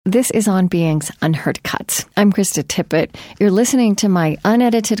This is On Being's Unheard Cuts. I'm Krista Tippett. You're listening to my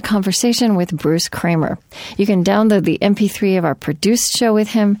unedited conversation with Bruce Kramer. You can download the MP3 of our produced show with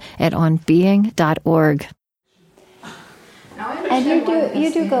him at onbeing.org. And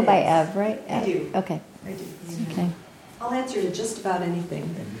you do go by Ev, right? Ev. I do. Okay. I do. Okay. I'll answer to just about anything.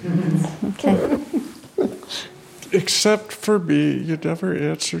 Okay. Except for me, you never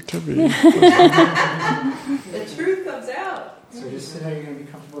answer to me. The truth comes out. So just sit how you're going to be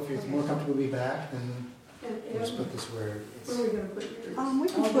comfortable. If you're more comfortable to be back, then just put this where it's... Where are we going to put yours? We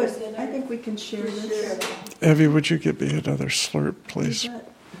can put, I think we can share this. Evie, would you give me another slurp, please? You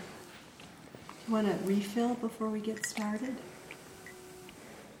want a refill before we get started?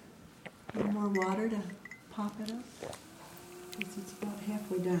 A little more water to pop it up? Because it's about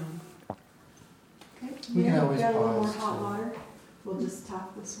halfway down. Okay. We can always got a little more pause, hot so- water? We'll just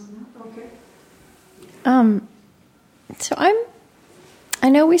top this one up. Okay. So I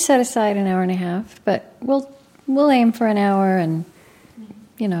know we set aside an hour and a half, but we'll aim for an hour and,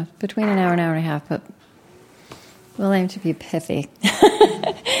 between an hour and a half, but we'll aim to be pithy.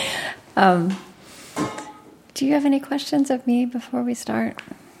 Do you have any questions of me before we start?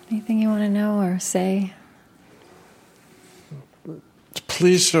 Anything you want to know or say?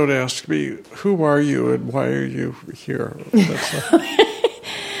 Please don't ask me, who are you and why are you here?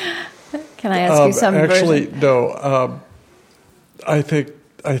 Can I ask you some actually, version? no. I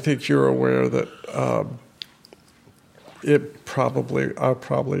think you're aware that I'll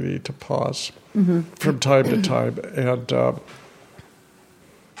probably need to pause from time to time, and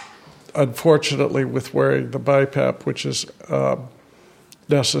unfortunately, with wearing the BiPAP, which is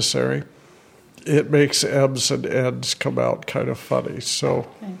necessary, it makes M's and N's come out kind of funny. So.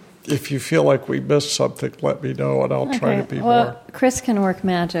 Okay. If you feel like we missed something, let me know, and I'll try to be more. Chris can work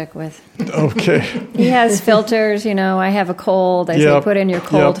magic with. Okay. He has filters. I have a cold. I say, put in your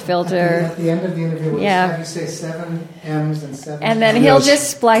cold filter. At the end of the interview, we'll just have you say 7 M's and 7 and then he'll just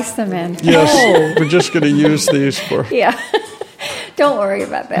splice them in. Yes, we're just going to use these for. Yeah. Don't worry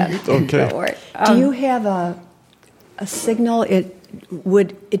about that. Okay. Don't worry. Do you have a signal?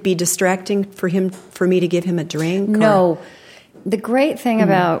 Would it be distracting for me to give him a drink? No. The great thing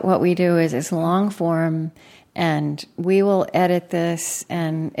about what we do is it's long form, and we will edit this.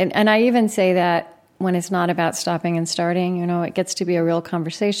 And I even say that when it's not about stopping and starting, it gets to be a real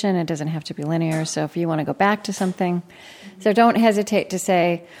conversation. It doesn't have to be linear. So if you want to go back to something, so don't hesitate to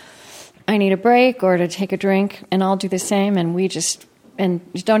say, I need a break or to take a drink, and I'll do the same. And and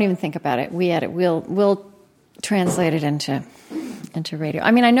don't even think about it. We edit. We'll translate it into radio.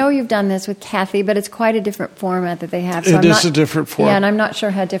 I mean, I know you've done this with Kathy, but it's quite a different format that they have. So it is a different format. Yeah, and I'm not sure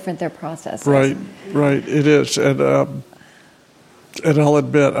how different their process is. Right, it is. And I'll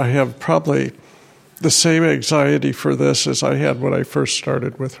admit, I have probably the same anxiety for this as I had when I first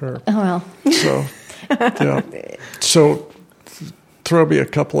started with her. Oh, well. So, yeah. So, throw me a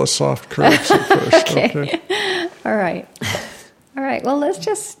couple of soft curves at first. Okay. All right. Well, let's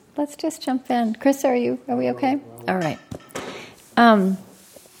just jump in. Chris, are we okay? All right. I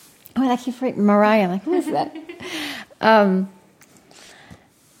keep forgetting Mariah. I'm like, who is that?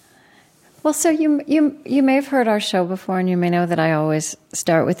 Well, so you may have heard our show before, and you may know that I always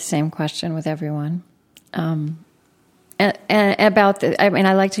start with the same question with everyone. And about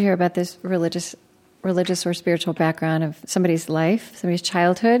I like to hear about this religious or spiritual background of somebody's life, somebody's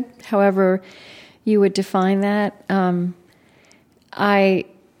childhood, however you would define that. I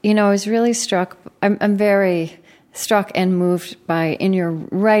was really struck. I'm very struck and moved by, in your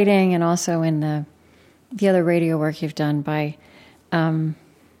writing and also in the other radio work you've done, by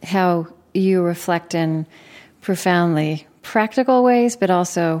how you reflect in profoundly practical ways, but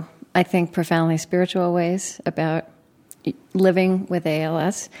also, I think, profoundly spiritual ways about living with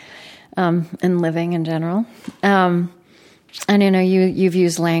ALS and living in general. And you've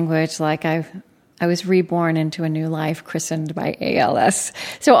used language like I was reborn into a new life, christened by ALS.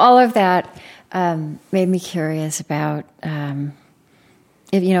 So all of that made me curious about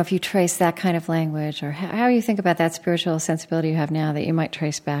if you trace that kind of language, or how you think about that spiritual sensibility you have now that you might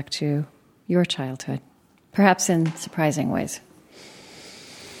trace back to your childhood, perhaps in surprising ways.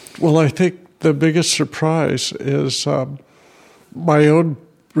 Well, I think the biggest surprise is my own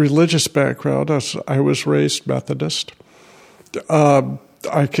religious background. I was raised Methodist.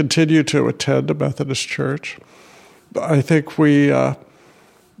 I continue to attend a Methodist church. I think we,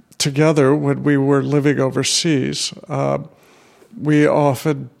 together, when we were living overseas, we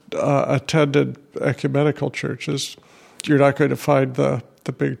often attended ecumenical churches. You're not going to find the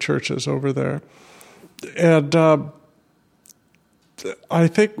big churches over there. And I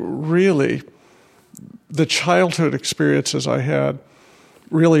think really the childhood experiences I had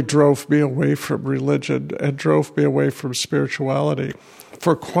really drove me away from religion and drove me away from spirituality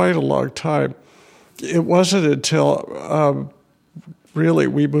for quite a long time. It wasn't until really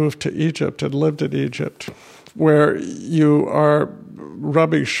we moved to Egypt and lived in Egypt where you are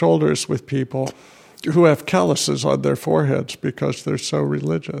rubbing shoulders with people who have calluses on their foreheads because they're so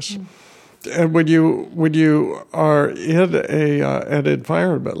religious. And when you are in an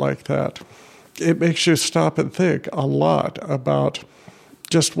environment like that, it makes you stop and think a lot about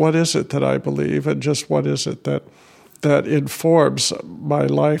just what is it that I believe and just what is it that informs my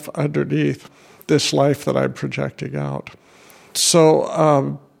life underneath this life that I'm projecting out.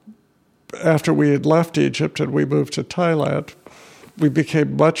 So after we had left Egypt and we moved to Thailand, we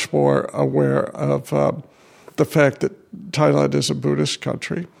became much more aware of the fact that Thailand is a Buddhist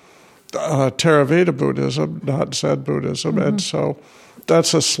country, Theravada Buddhism, not Zen Buddhism, and so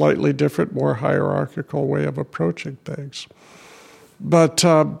that's a slightly different, more hierarchical way of approaching things. But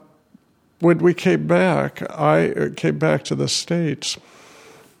when we came back, I came back to the States,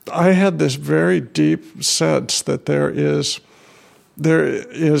 I had this very deep sense that there is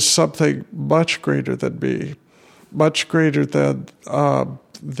something much greater than me, much greater than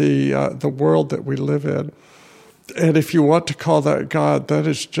the world that we live in. And if you want to call that God, that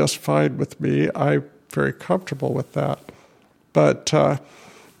is just fine with me. I'm very comfortable with that. But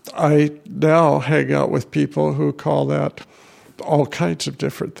I now hang out with people who call that all kinds of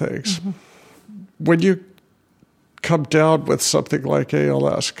different things. Mm-hmm. When you come down with something like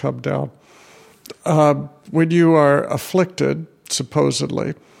ALS, when you are afflicted,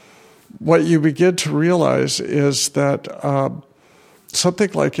 supposedly, what you begin to realize is that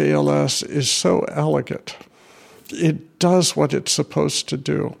something like ALS is so elegant. It does what it's supposed to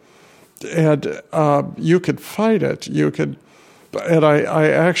do. And you can fight it. And I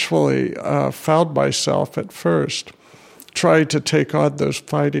actually found myself at first trying to take on those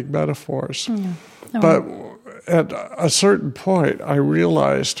fighting metaphors. Mm. Oh. But at a certain point, I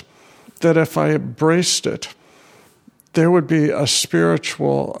realized that if I embraced it, there would be a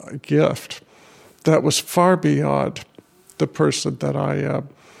spiritual gift that was far beyond the person that I am.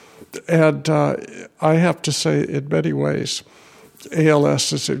 And I have to say, in many ways,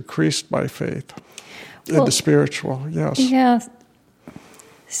 ALS has increased my faith in the spiritual. Yes. Yeah.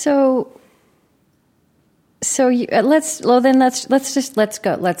 So let's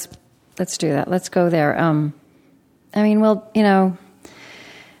do that. Let's go there.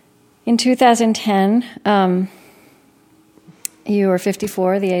 In 2010, you were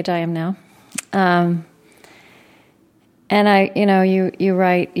 54, the age I am now. And you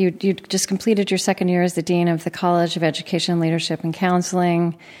write, you just completed your second year as the Dean of the College of Education, Leadership, and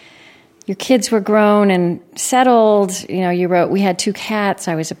Counseling. Your kids were grown and settled. You wrote, we had 2 cats.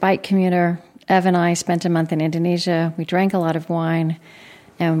 I was a bike commuter. Ev and I spent a month in Indonesia. We drank a lot of wine.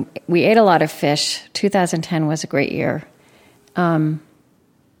 And we ate a lot of fish. 2010 was a great year. And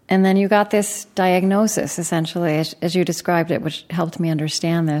then you got this diagnosis, essentially, as you described it, which helped me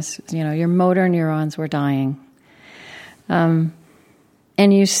understand this. Your motor neurons were dying. And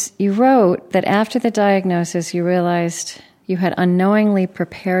you wrote that after the diagnosis, you realized you had unknowingly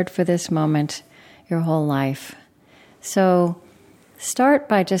prepared for this moment your whole life. So start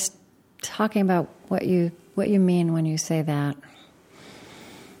by just talking about what you mean when you say that.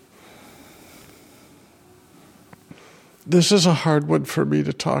 This is a hard one for me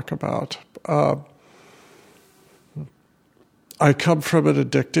to talk about. I come from an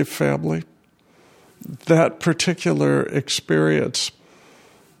addictive family. That particular experience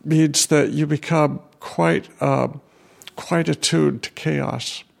means that you become quite attuned to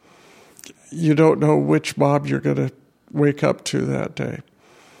chaos. You don't know which mob you're going to wake up to that day.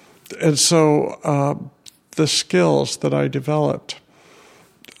 And so the skills that I developed,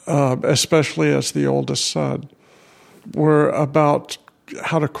 especially as the oldest son, were about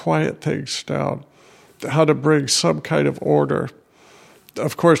how to quiet things down, how to bring some kind of order.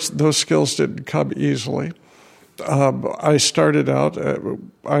 Of course, those skills didn't come easily. I started out,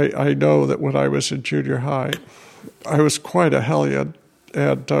 I know that when I was in junior high, I was quite a hellion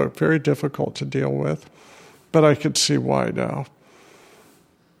and very difficult to deal with, but I can see why now.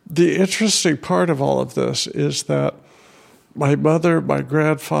 The interesting part of all of this is that my mother, my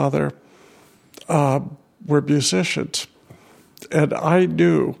grandfather were musicians, and I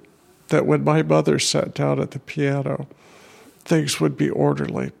knew that when my mother sat down at the piano, things would be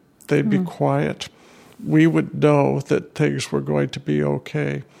orderly. They'd be quiet. We would know that things were going to be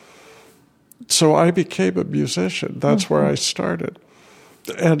okay. So I became a musician. That's where I started.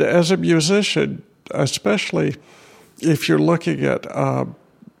 And as a musician, especially if you're looking at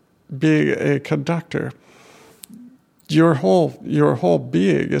being a conductor, your whole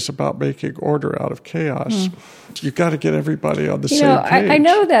being is about making order out of chaos. You got to get everybody on the same page. I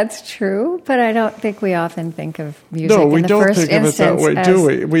know that's true, but I don't think we often think of music No, we in the don't first think of it that way, instance do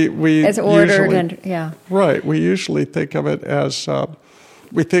we? We as ordered usually, right. We usually think of it as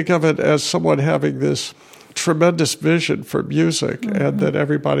someone having this tremendous vision for music, and that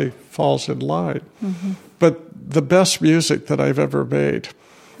everybody falls in line. But the best music that I've ever made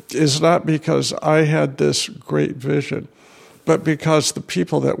is not because I had this great vision, but because the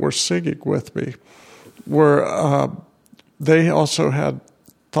people that were singing with me were, they also had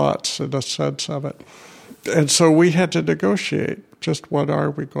thoughts and a sense of it. And so we had to negotiate, just what are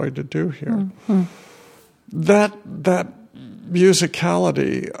we going to do here? That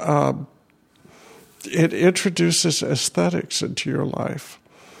musicality, it introduces aesthetics into your life.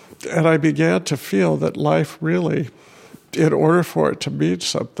 And I began to feel that life really, in order for it to mean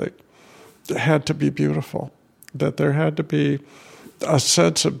something, it had to be beautiful, that there had to be a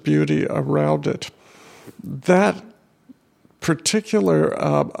sense of beauty around it. That particular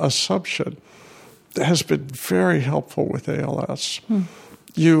assumption has been very helpful with ALS.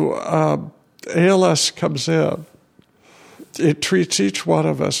 ALS comes in, it treats each one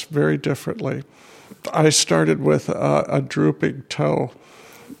of us very differently. I started with a drooping toe,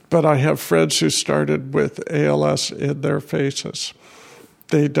 but I have friends who started with ALS in their faces.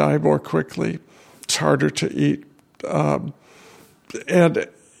 They die more quickly. It's harder to eat.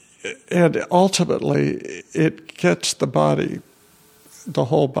 And ultimately, it gets the body, the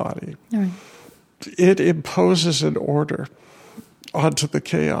whole body. Right. It imposes an order onto the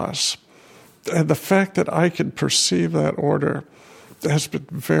chaos. And the fact that I can perceive that order has been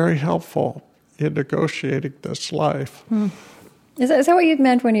very helpful in negotiating this life. Is that what you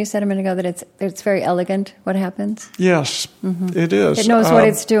meant when you said a minute ago that it's very elegant what happens? Yes, it is. It knows what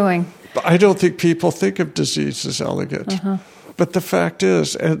it's doing. I don't think people think of disease as elegant. But the fact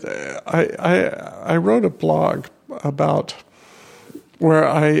is, and I wrote a blog about where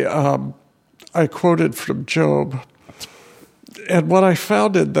I quoted from Job. And what I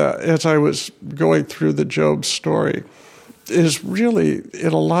found in that, as I was going through the Job story, is really,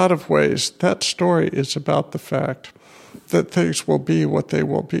 in a lot of ways, that story is about the fact that things will be what they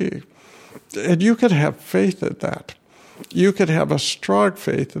will be. And you can have faith in that. You can have a strong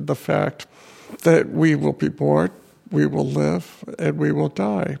faith in the fact that we will be born, we will live, and we will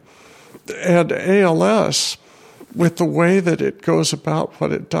die. And ALS, with the way that it goes about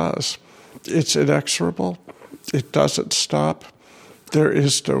what it does, it's inexorable. It doesn't stop. There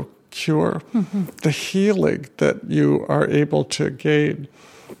is no cure. The healing that you are able to gain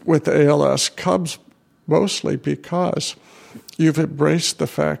with ALS comes mostly because you've embraced the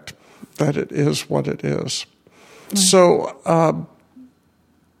fact that it is what it is. So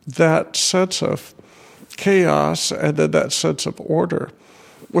that sense of chaos and then that sense of order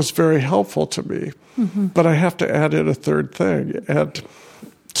was very helpful to me. But I have to add in a third thing. And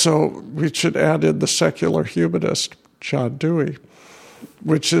so we should add in the secular humanist, John Dewey,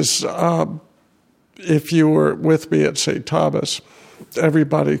 which is, if you were with me at St. Thomas,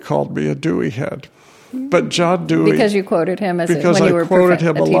 everybody called me a Dewey head. But John Dewey... Because you quoted him when you were a teacher. Because I quoted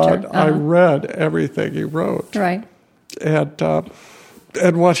him a lot. I read everything he wrote. Right.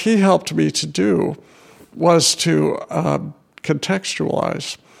 And what he helped me to do was to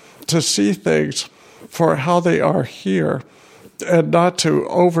contextualize, to see things for how they are here, and not to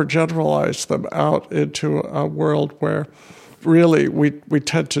overgeneralize them out into a world where really we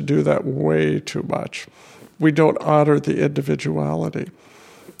tend to do that way too much. We don't honor the individuality.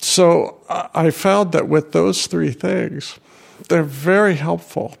 So I found that with those three things, they're very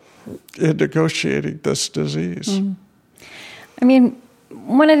helpful in negotiating this disease. I mean,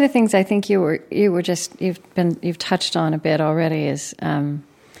 one of the things I think you've touched on a bit already is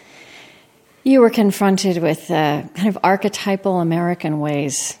you were confronted with kind of archetypal American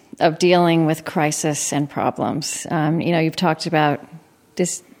ways of dealing with crisis and problems. You've talked about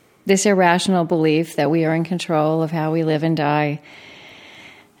this irrational belief that we are in control of how we live and die,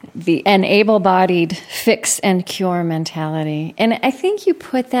 an able-bodied fix and cure mentality. And I think you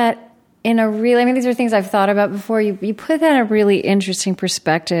put that in a really, these are things I've thought about before. You put that in a really interesting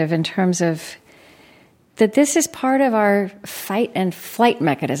perspective in terms of that this is part of our fight and flight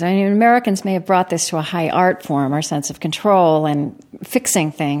mechanism. Americans may have brought this to a high art form, our sense of control and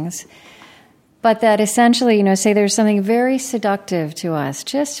fixing things. But that essentially, say there's something very seductive to us,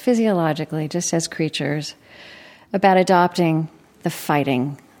 just physiologically, just as creatures, about adopting the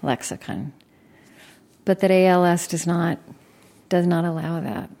fighting lexicon. But that ALS does not allow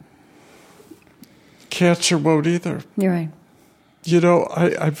that. Cancer won't either. You're right.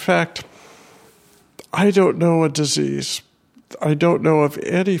 In fact, I don't know a disease. I don't know of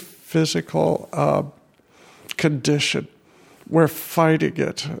any physical condition where fighting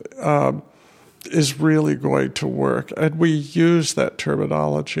it is really going to work. And we use that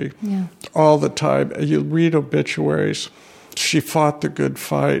terminology all the time. You read obituaries. She fought the good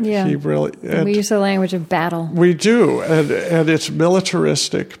fight. Yeah. He really. And we use the language of battle. We do, and it's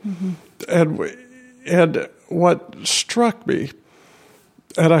militaristic. And what struck me,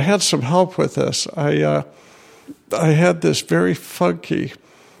 and I had some help with this. I had this very funky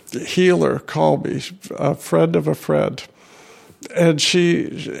healer call me, a friend of a friend, and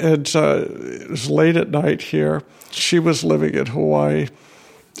it was late at night here. She was living in Hawaii.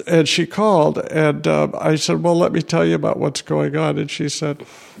 And she called, and I said, well, let me tell you about what's going on. And she said,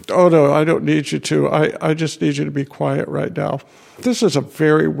 oh, no, I don't need you to. I just need you to be quiet right now. This is a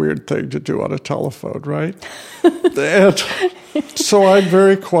very weird thing to do on a telephone, right? And so I'm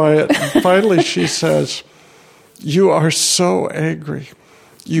very quiet. And finally, she says, you are so angry.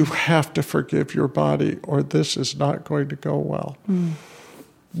 You have to forgive your body, or this is not going to go well.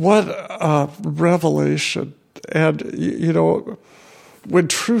 What a revelation. And, when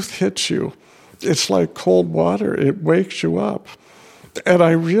truth hits you, it's like cold water. It wakes you up. And I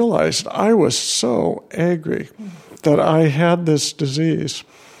realized I was so angry that I had this disease,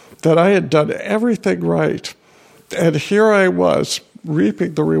 that I had done everything right. And here I was,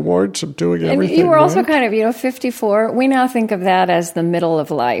 reaping the rewards of doing everything right. And you were also kind of, 54. We now think of that as the middle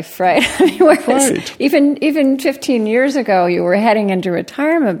of life, right? Whereas right. Even 15 years ago, you were heading into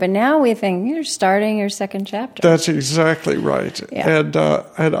retirement, but now we think you're starting your second chapter. That's exactly right. Yeah.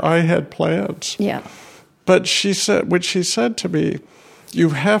 And I had plans. Yeah. But when she said to me, you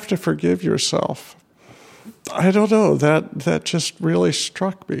have to forgive yourself, I don't know, that just really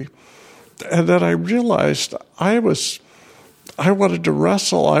struck me. And then I realized I wanted to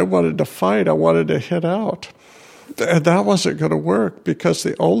wrestle, I wanted to fight, I wanted to hit out. And that wasn't going to work because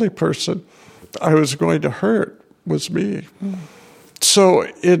the only person I was going to hurt was me. So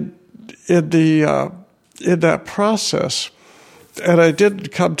in that process, and I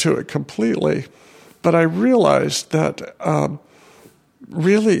didn't come to it completely, but I realized that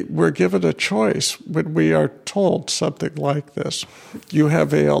really we're given a choice when we are told something like this. You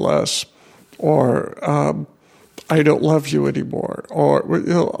have ALS, or I don't love you anymore, or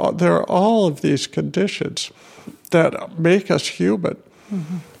there are all of these conditions that make us human.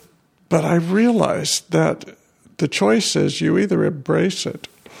 But I realized that the choice is you either embrace it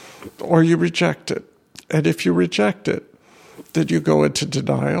or you reject it. And if you reject it, then you go into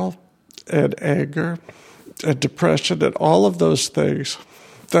denial and anger and depression and all of those things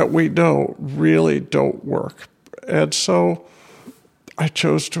that we know really don't work. And so I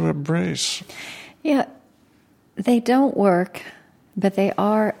chose to embrace. Yeah, they don't work, but they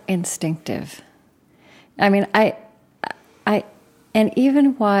are instinctive. I mean, and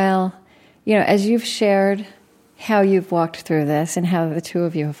even while, as you've shared how you've walked through this and how the two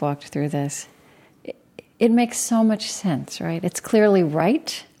of you have walked through this, it makes so much sense, right? It's clearly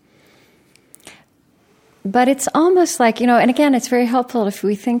right. But it's almost like, and again, it's very helpful if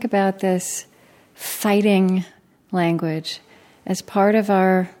we think about this fighting language as part of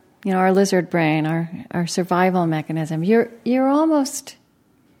our, our lizard brain, our survival mechanism. You're almost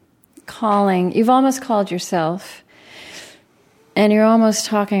you've almost called yourself, and you're almost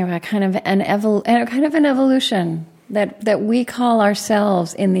talking about kind of an evolution that we call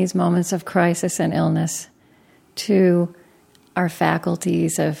ourselves in these moments of crisis and illness to our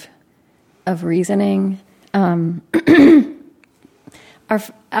faculties of reasoning, our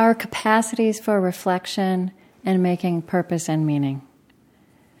capacities for reflection and making purpose and meaning.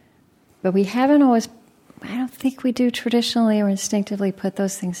 But we haven't always, I don't think we do traditionally or instinctively put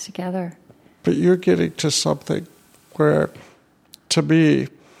those things together. But you're getting to something where, to me,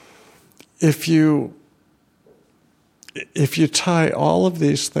 if you tie all of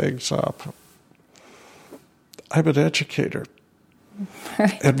these things up, I'm an educator.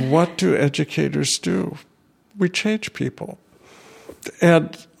 Right. And what do educators do? We change people.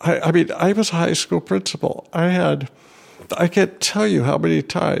 And I was a high school principal. I can't tell you how many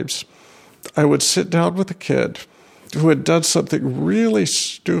times I would sit down with a kid who had done something really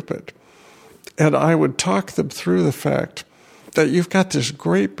stupid, and I would talk them through the fact that you've got this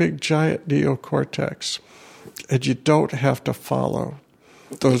great big giant neocortex, and you don't have to follow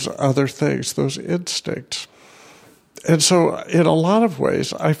those other things, those instincts. And so in a lot of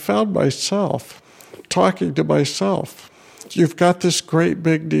ways, I found myself talking to myself. You've got this great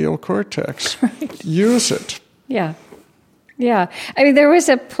big neocortex. Right. Use it. Yeah. Yeah. I mean, there was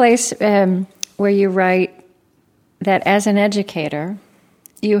a place where you write that as an educator,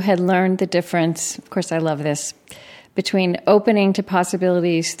 you had learned the difference, of course I love this, between opening to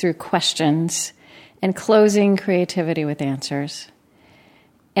possibilities through questions and closing creativity with answers.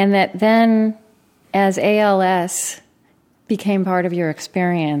 And that then, as ALS became part of your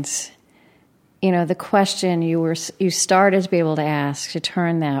experience, the question you started to be able to ask, to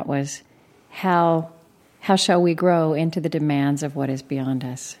turn that, was how shall we grow into the demands of what is beyond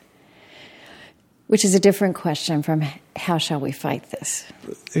us? Which is a different question from how shall we fight this?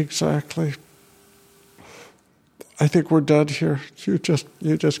 Exactly. I think we're done here. You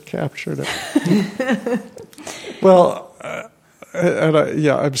just captured it. Well,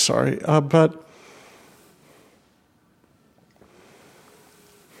 I'm sorry, but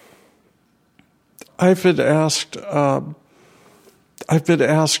I've been asked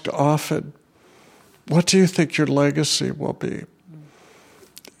often, what do you think your legacy will be?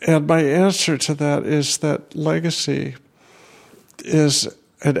 And my answer to that is that legacy is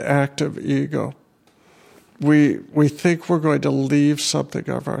an act of ego. We think we're going to leave something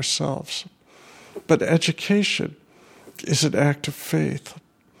of ourselves. But education is an act of faith.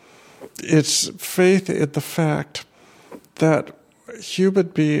 It's faith in the fact that human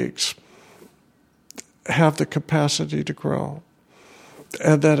beings have the capacity to grow,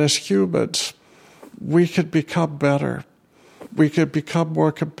 and that as humans, we could become better. We could become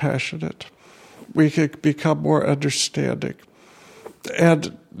more compassionate. We could become more understanding.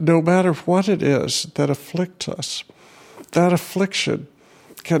 And no matter what it is that afflicts us, that affliction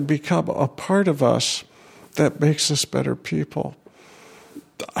can become a part of us that makes us better people.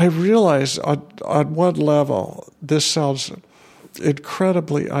 I realize on one level, this sounds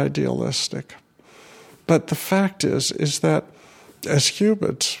incredibly idealistic. But the fact is that as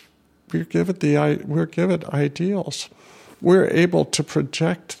humans, we're given ideals. We're able to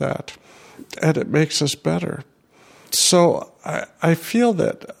project that, and it makes us better. So I feel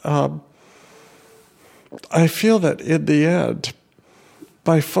that in the end,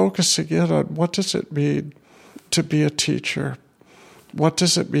 by focusing in on what does it mean to be a teacher, what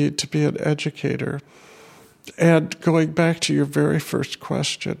does it mean to be an educator, and going back to your very first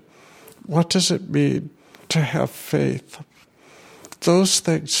question, what does it mean to have faith? Those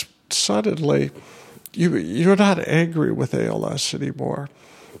things, suddenly, you're not angry with ALS anymore.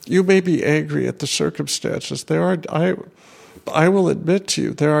 You may be angry at the circumstances. I will admit to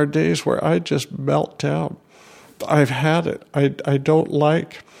you, there are days where I just melt down. I've had it. I don't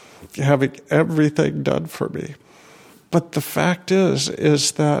like having everything done for me. But the fact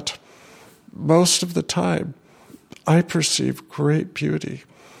is that most of the time, I perceive great beauty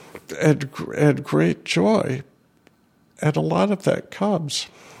and great joy. And a lot of that comes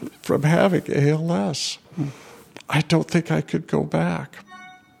from having ALS. I don't think I could go back.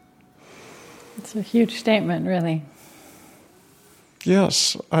 It's a huge statement, really.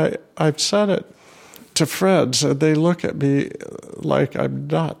 Yes, I've said it to friends, and they look at me like I'm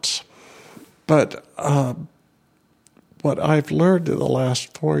nuts. But what I've learned in the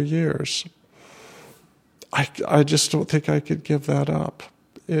last 4 years, I just don't think I could give that up.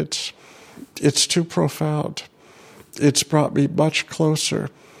 It's too profound. It's brought me much closer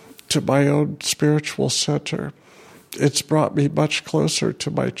to my own spiritual center. It's brought me much closer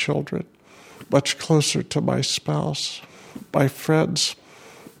to my children, much closer to my spouse, my friends.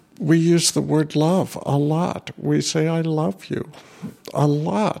 We use the word love a lot. We say, I love you, a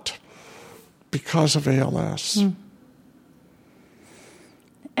lot, because of ALS.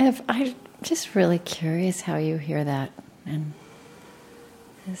 I'm just really curious how you hear that. And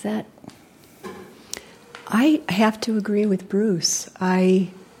is that... I have to agree with Bruce. I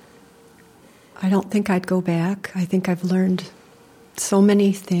don't think I'd go back. I think I've learned so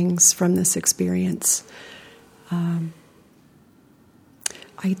many things from this experience. I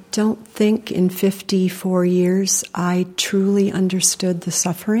don't think in 54 years I truly understood the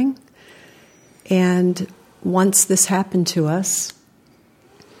suffering. And once this happened to us,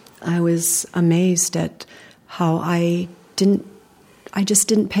 I was amazed at how I just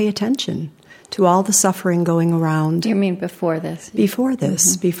didn't pay attention to all the suffering going around. You mean before this? Before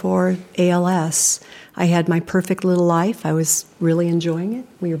this, before ALS. I had my perfect little life. I was really enjoying it.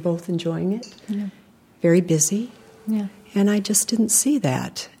 We were both enjoying it. Yeah. Very busy. Yeah. And I just didn't see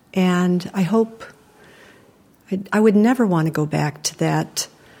that. And I hope, I would never want to go back to that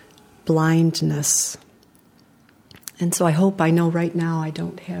blindness. And so I know right now I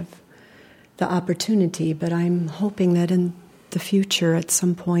don't have the opportunity, but I'm hoping that in the future, at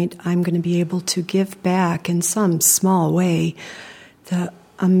some point, I'm going to be able to give back in some small way the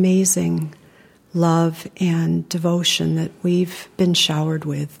amazing love and devotion that we've been showered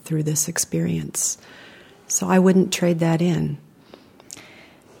with through this experience. So I wouldn't trade that in.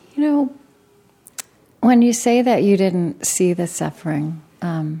 You know, when you say that you didn't see the suffering,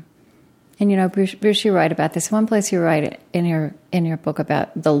 and you know, Bruce, you write about this. One place you write in your book about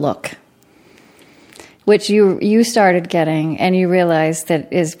the look, which you started getting, and you realized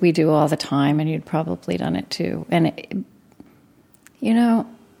that is we do all the time, and you'd probably done it too. And you know,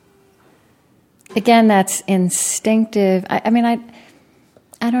 again, that's instinctive. I mean,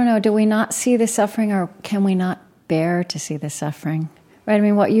 I don't know. Do we not see the suffering, or can we not bear to see the suffering? Right? I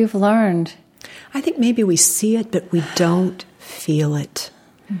mean, what you've learned. I think maybe we see it, but we don't feel it.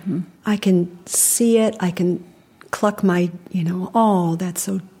 Mm-hmm. I can see it. I can cluck my, oh, that's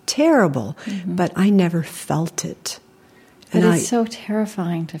so terrible. Mm-hmm. But I never felt it. But it's so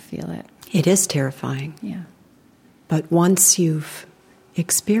terrifying to feel it. It is terrifying. Yeah. But once you've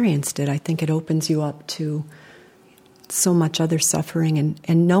experienced it, I think it opens you up to so much other suffering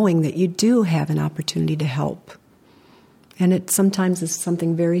and knowing that you do have an opportunity to help. And it sometimes is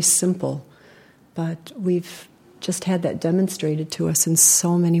something very simple, but we've just had that demonstrated to us in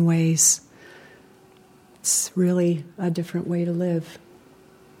so many ways. It's really a different way to live.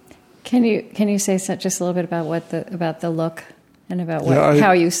 Can you say just a little bit about the look and about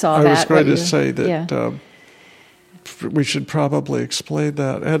how you saw that? I was going to say that we should probably explain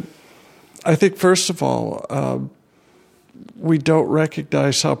that. And I think, first of all, we don't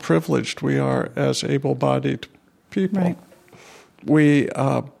recognize how privileged we are as able-bodied people. Right. We,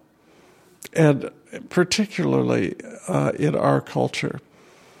 and particularly in our culture,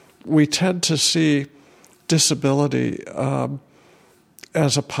 we tend to see disability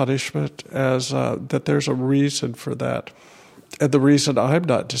as a punishment, as that there's a reason for that. And the reason I'm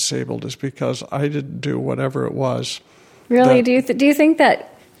not disabled is because I didn't do whatever it was. Really? Do you think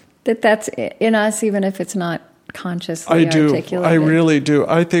that's in us, even if it's not consciously articulated? I really do.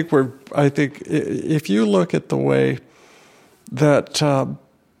 I think if you look at the way that,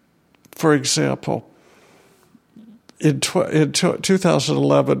 for example, in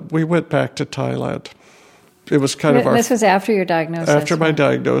 2011, we went back to Thailand. It was kind of This was after your diagnosis. After my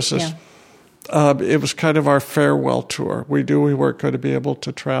diagnosis. Yeah. It was kind of our farewell tour. We knew we weren't going to be able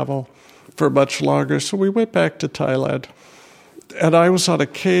to travel for much longer, so we went back to Thailand. And I was on a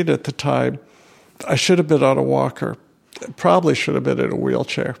cane at the time. I should have been on a walker. Probably should have been in a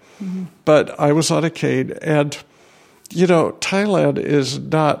wheelchair. Mm-hmm. But I was on a cane, and Thailand is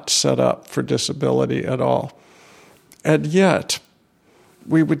not set up for disability at all. And yet,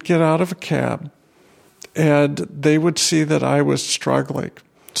 we would get out of a cab, and they would see that I was struggling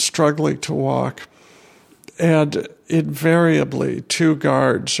to walk. And invariably, 2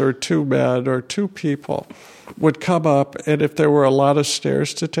 guards or 2 men or 2 people would come up, and if there were a lot of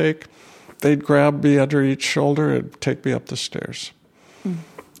stairs to take, they'd grab me under each shoulder and take me up the stairs.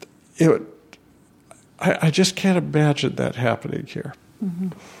 Mm. I just can't imagine that happening here. Mm-hmm.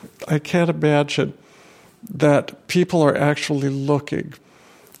 I can't imagine that people are actually looking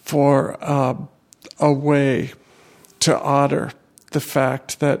for a way to honor the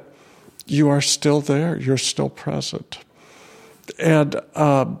fact that you are still there, you're still present. And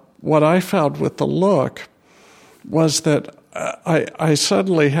what I found with the look was that I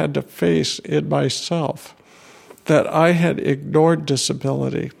suddenly had to face in myself that I had ignored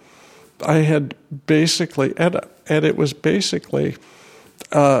disability. I had basically, and it was basically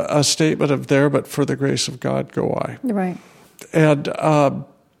a statement of there, but for the grace of God go I. Right. And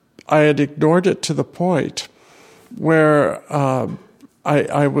I had ignored it to the point where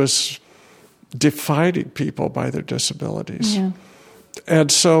I was defining people by their disabilities. Yeah.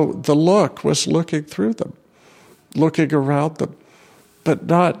 And so the look was looking through them, looking around them, but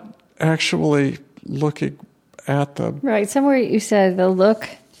not actually looking at them. Right. Somewhere you said the look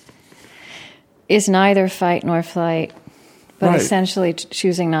is neither fight nor flight, but right. Essentially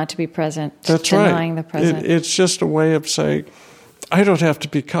choosing not to be present, that's denying right. the present. It's just a way of saying, I don't have to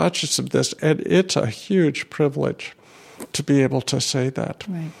be conscious of this, and it's a huge privilege to be able to say that.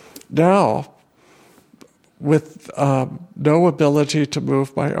 Right. Now, with no ability to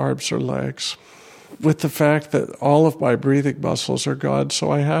move my arms or legs, with the fact that all of my breathing muscles are gone,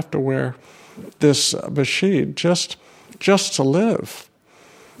 so I have to wear this machine just to live.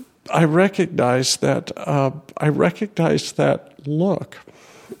 I recognize that look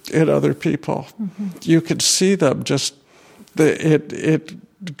in other people. Mm-hmm. You can see them just.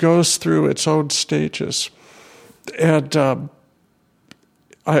 It goes through its own stages, and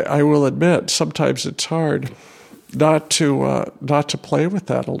I will admit sometimes it's hard not to play with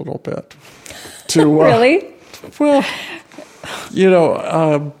that a little bit. Really? Well,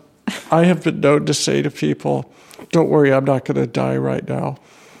 I have been known to say to people, "Don't worry, I'm not going to die right now,"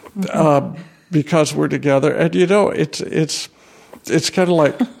 because we're together. And it's it's kind of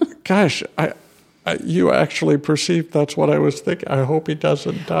like, gosh, you actually perceived that's what I was thinking. I hope he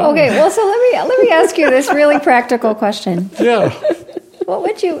doesn't die. Okay, well, so let me ask you this really practical question. Yeah. What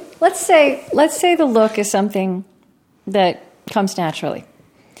would you, let's say the look is something that comes naturally,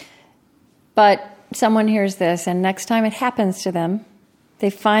 but someone hears this, and next time it happens to them, they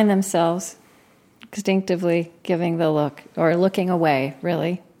find themselves instinctively giving the look, or looking away,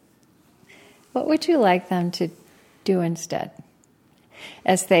 really. What would you like them to do instead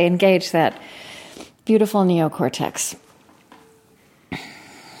as they engage that beautiful neocortex?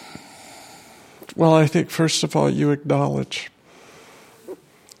 Well, I think, first of all, you acknowledge.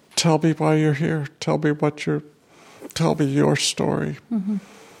 Tell me why you're here. Tell me your story. Mm-hmm.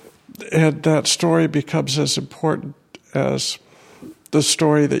 And that story becomes as important as the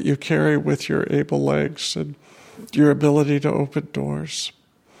story that you carry with your able legs and your ability to open doors.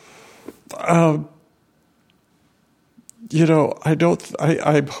 I'm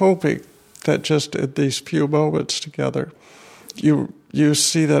hoping that just in these few moments together, you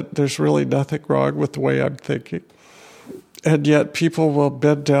see that there's really nothing wrong with the way I'm thinking. And yet people will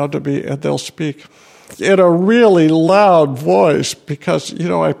bend down to me and they'll speak in a really loud voice because,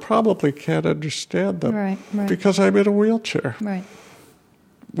 I probably can't understand them. Right. Because I'm in a wheelchair. Right.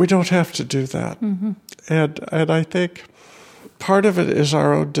 We don't have to do that. Mm-hmm. And I think part of it is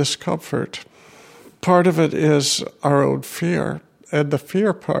our own discomfort. Part of it is our own fear. And the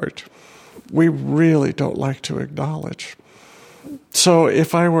fear part, we really don't like to acknowledge. So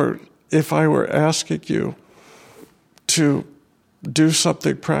if I were asking you to do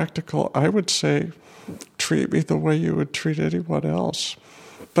something practical, I would say, treat me the way you would treat anyone else.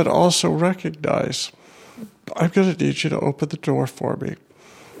 But also recognize, I'm going to need you to open the door for me.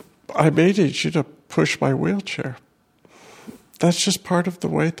 I may need you to push my wheelchair. That's just part of the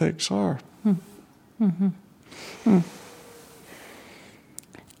way things are. Mm-hmm. Mm.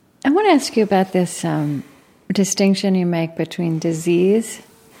 I want to ask you about this distinction you make between disease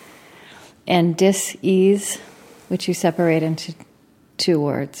and dis-ease, which you separate into two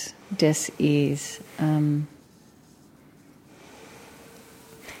words, dis-ease. And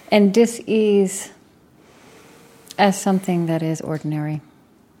dis-ease as something that is ordinary.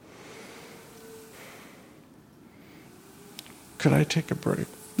 Could I take a break?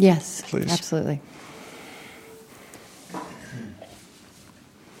 Yes, please. Absolutely.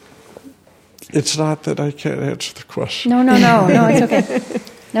 It's not that I can't answer the question. No, it's okay.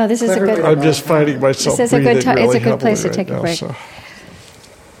 No, this is a good. I'm just finding myself. This is a good time. Really it's a good place to right take now, a break. So.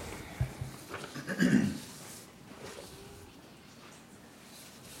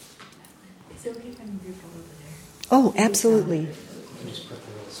 Oh, absolutely. Just put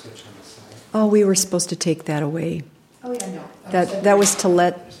the little switch on the side. Oh, we were supposed to take that away. Oh, yeah, no. That was to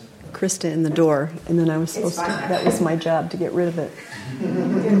let Krista in the door, and then I was supposed to. That was my job to get rid of it.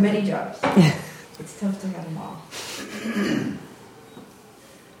 There are many jobs. It's tough to have them all.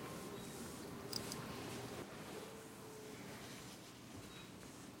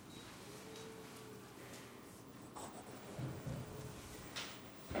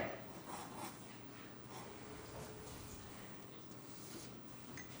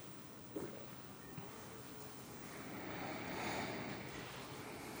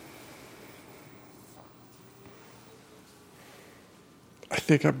 I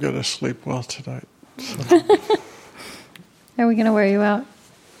think I'm going to sleep well tonight. So. Are we going to wear you out?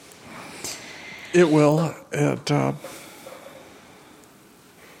 It will, and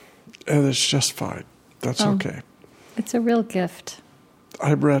it's just fine. That's okay. It's a real gift.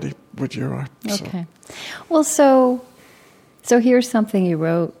 I'm ready when you are. Okay. Well, so here's something you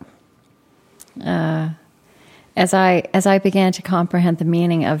wrote. As I began to comprehend the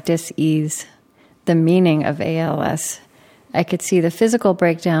meaning of dis-ease, the meaning of ALS, I could see the physical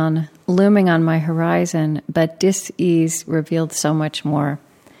breakdown looming on my horizon, but dis-ease revealed so much more.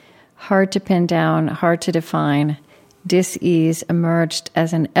 Hard to pin down, hard to define, dis-ease emerged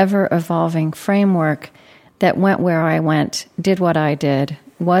as an ever-evolving framework that went where I went, did what I did,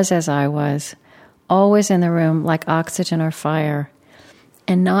 was as I was, always in the room like oxygen or fire,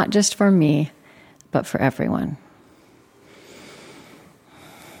 and not just for me, but for everyone.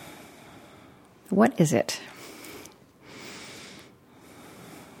 What is it?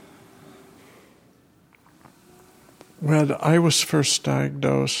 When I was first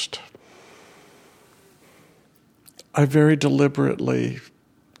diagnosed, I very deliberately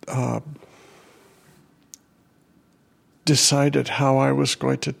decided how I was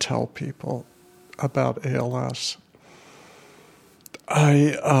going to tell people about ALS.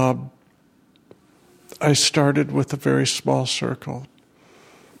 I started with a very small circle,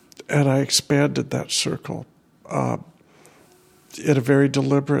 and I expanded that circle in a very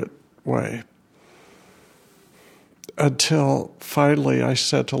deliberate way, until finally I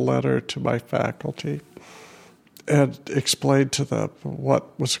sent a letter to my faculty and explained to them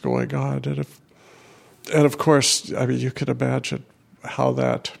what was going on. And of course, I mean, you can imagine how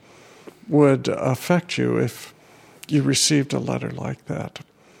that would affect you if you received a letter like that.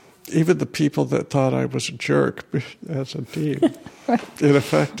 Even the people that thought I was a jerk as a dean, it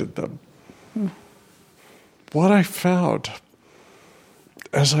affected them. What I found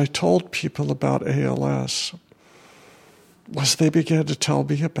as I told people about ALS was they began to tell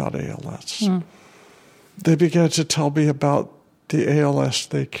me about ALS. They began to tell me about the ALS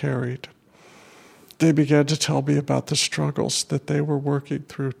they carried. They began to tell me about the struggles that they were working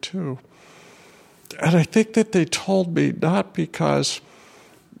through too. And I think that they told me not because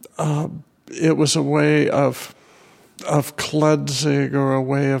it was a way of cleansing or a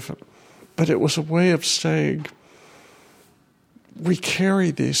way of, but it was a way of saying, we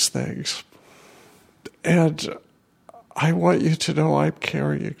carry these things. And I want you to know I'm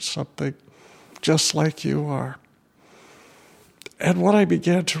carrying something just like you are. And what I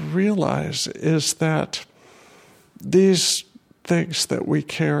began to realize is that these things that we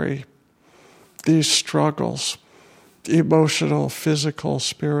carry, these struggles, emotional, physical,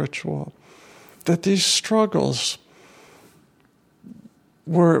 spiritual, that these struggles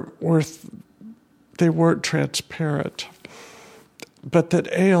they weren't transparent, but that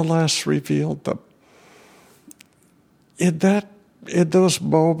ALS revealed them. In those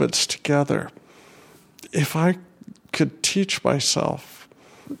moments together, if I could teach myself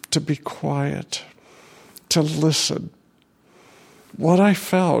to be quiet, to listen, what I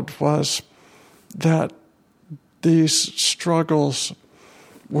found was that these struggles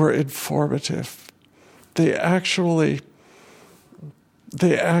were informative. They actually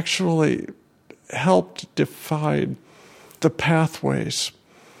helped define the pathways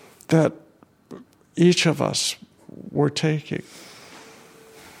that each of us were taking.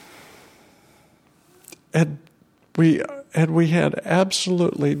 And we had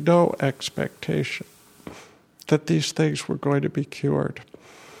absolutely no expectation that these things were going to be cured.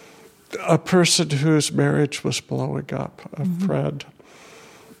 A person whose marriage was blowing up, a friend,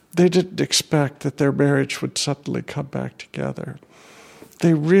 they didn't expect that their marriage would suddenly come back together.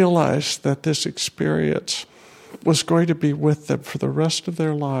 They realized that this experience was going to be with them for the rest of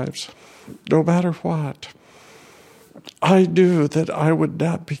their lives, no matter what. I knew that I would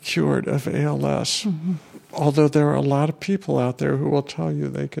not be cured of ALS, although there are a lot of people out there who will tell you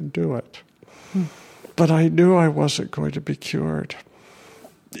they can do it. But I knew I wasn't going to be cured.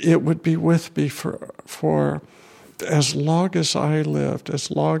 It would be with me for as long as I lived,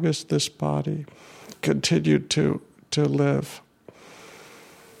 as long as this body continued to live.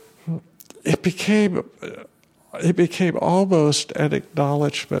 It became almost an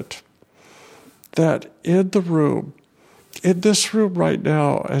acknowledgement that in this room right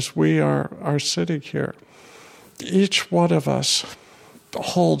now, as we are sitting here, each one of us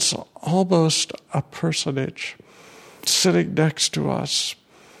holds almost a personage sitting next to us,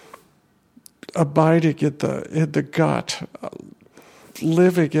 abiding in the gut,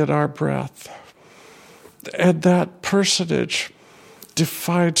 living in our breath. And that personage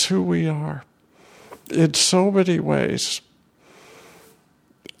defines who we are in so many ways.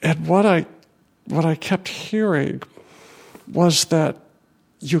 And what I kept hearing was that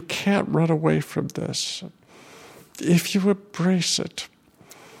you can't run away from this. If you embrace it,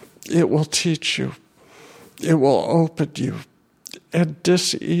 it will teach you. It will open you. And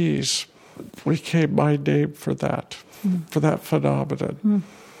dis-ease became my name for that phenomenon.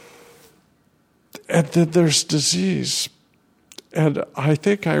 And then there's disease. And I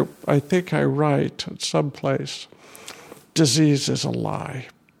think I write someplace, disease is a lie.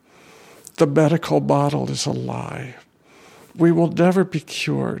 The medical model is a lie. We will never be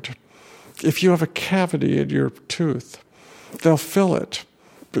cured. If you have a cavity in your tooth, they'll fill it,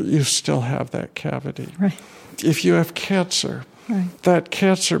 but you still have that cavity. Right. If you have cancer, that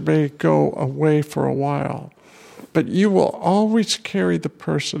cancer may go away for a while, but you will always carry the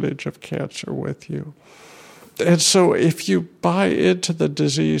personage of cancer with you. And so if you buy into the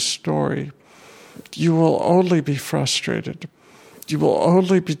disease story, you will only be frustrated. You will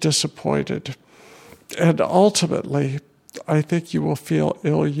only be disappointed. And ultimately, I think you will feel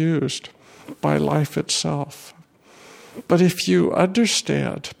ill-used by life itself. But if you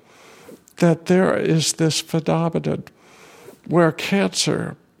understand that there is this phenomenon where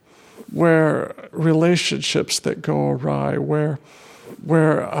cancer, where relationships that go awry, where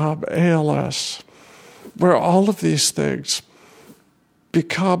ALS, where all of these things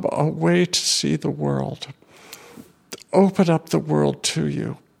become a way to see the world, open up the world to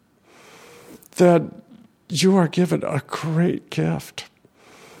you, then you are given a great gift.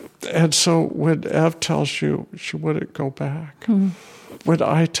 And so when Ev tells you she wouldn't go back, when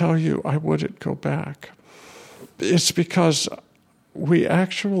I tell you I wouldn't go back, it's because we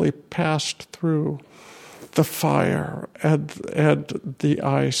actually passed through the fire and the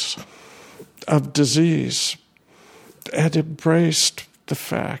ice of disease and embraced the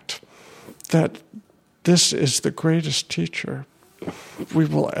fact that this is the greatest teacher we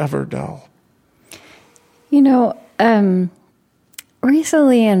will ever know. You know,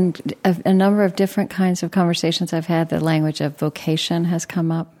 recently in a number of different kinds of conversations I've had, the language of vocation has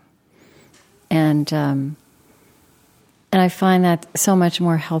come up. And I find that so much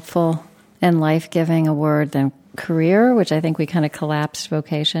more helpful and life-giving a word than career, which I think we kind of collapsed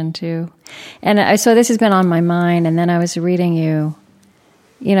vocation to. And so this has been on my mind, and then I was reading you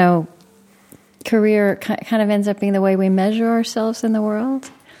know, career kind of ends up being the way we measure ourselves in the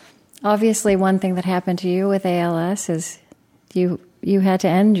world. Obviously, one thing that happened to you with ALS is you had to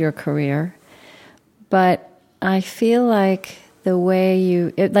end your career. But I feel like the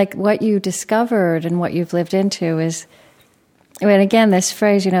way like what you discovered and what you've lived into is, and again, this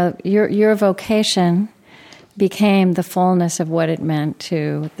phrase, you know, your vocation became the fullness of what it meant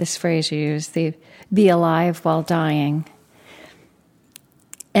to, this phrase you used, the be alive while dying.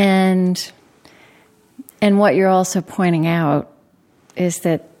 And what you're also pointing out is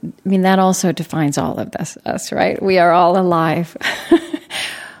that, I mean, that also defines all of us, right? We are all alive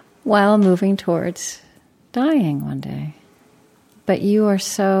while moving towards dying one day. But you are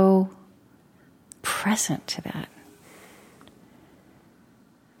so present to that.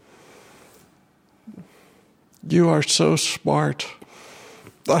 You are so smart.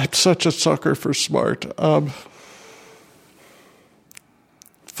 I'm such a sucker for smart.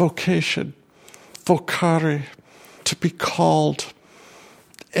 Vocation, vocare, to be called.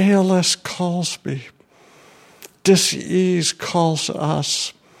 ALS calls me. Dis-ease calls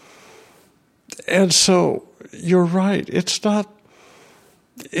us. And so you're right. It's not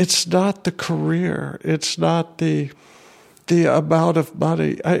the career. It's not the amount of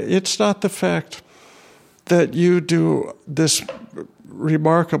money. It's not the fact that you do this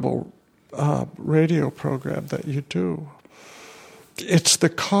remarkable radio program that you do. It's the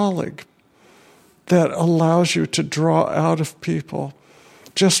calling that allows you to draw out of people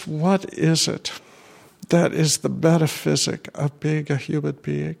just what is it that is the metaphysic of being a human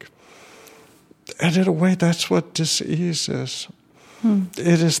being. And in a way, that's what dis-ease is.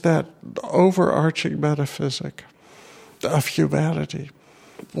 It is that overarching metaphysic of humanity.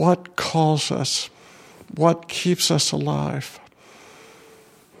 What calls us? What keeps us alive?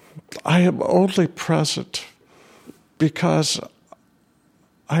 I am only present because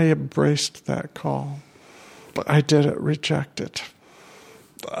I embraced that call, but I didn't reject it.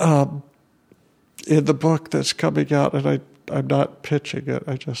 In the book that's coming out, and I'm not pitching it,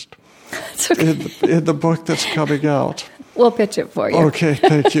 It's okay. in the book that's coming out. We'll pitch it for you. Okay,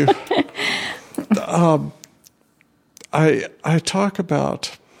 thank you. I talk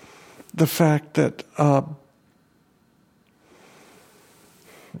about the fact that,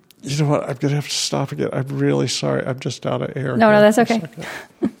 you know what, I'm going to have to stop again. I'm really sorry. I'm just out of air. No, that's okay.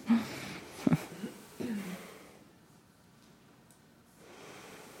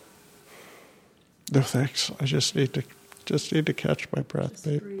 No, thanks. I just need to catch my breath,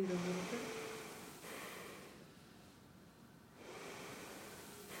 babe. Breathe a little bit.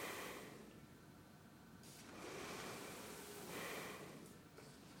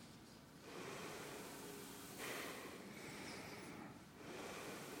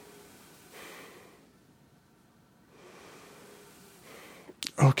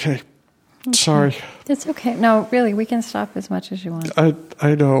 Okay. Sorry. It's okay. No, really, we can stop as much as you want.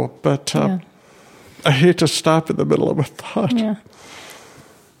 I know, but I hate to stop in the middle of a thought. Yeah.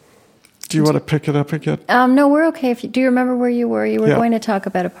 Do you want to pick it up again? No, we're okay. Do you remember where you were? You were going to talk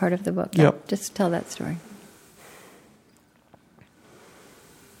about a part of the book. Yeah. Yep. Just tell that story.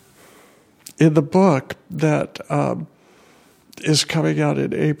 In the book that is coming out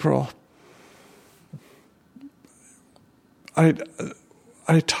in April,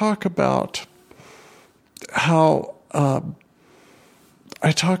 I talk about how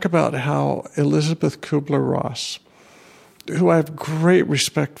Elizabeth Kubler-Ross, who I have great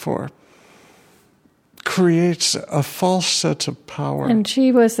respect for, creates a false sense of power. And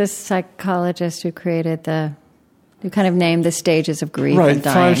she was this psychologist who created who kind of named the stages of grief and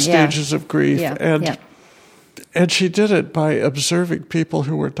dying. 5 stages of grief. Yeah. And she did it by observing people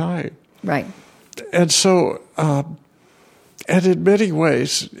who were dying. Right. And so, and in many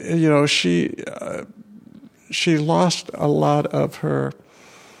ways, you know, she she lost a lot of her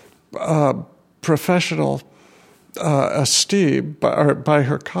professional esteem by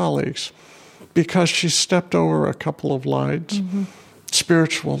her colleagues because she stepped over a couple of lines,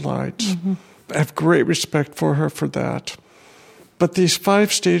 spiritual lines. I have great respect for her for that. But these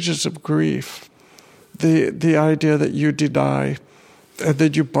 5 stages of grief, the idea that you deny, and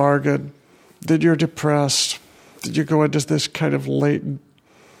then you bargain, then you're depressed, then you go into this kind of latent,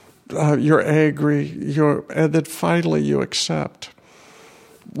 you're angry, and then finally you accept.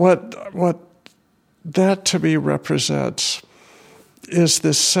 What that to me represents is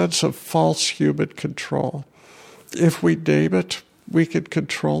this sense of false human control. If we name it, we can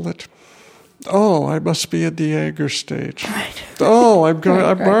control it. Oh, I must be in the anger stage. Right. Oh, I'm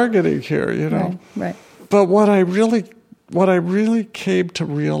bargaining here, you know. Right. But what I really came to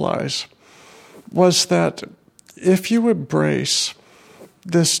realize was that if you embrace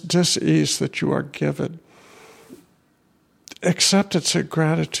this dis-ease that you are given, acceptance and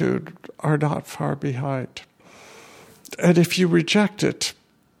gratitude are not far behind. And if you reject it,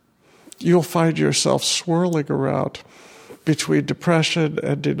 you'll find yourself swirling around between depression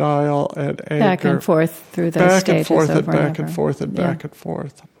and denial and anger. Back and forth through those stages. Back and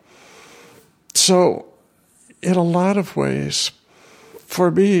forth. So, in a lot of ways,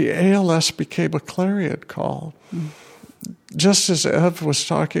 for me, ALS became a clarion call. Just as Ev was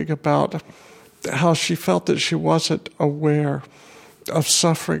talking about how she felt that she wasn't aware of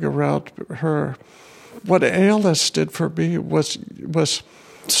suffering around her, what ALS did for me was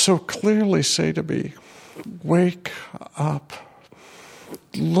so clearly say to me, wake up,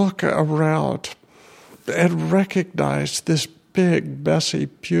 look around, and recognize this big, messy,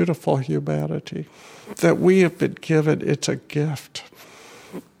 beautiful humanity that we have been given. It's a gift.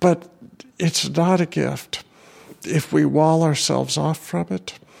 But it's not a gift if we wall ourselves off from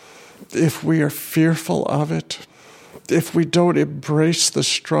it, if we are fearful of it, if we don't embrace the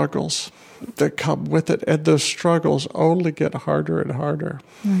struggles that come with it, and those struggles only get harder and harder.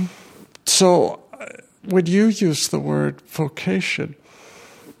 Right. So when you use the word vocation,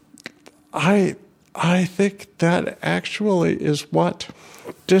 I think that actually is what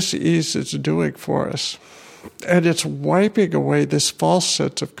dis-ease is doing for us. And it's wiping away this false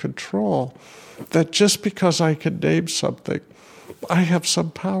sense of control that just because I can name something, I have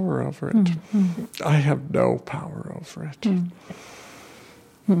some power over it. Mm-hmm. I have no power over it.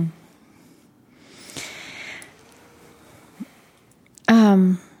 Mm-hmm.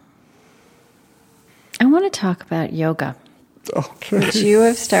 I want to talk about yoga, which you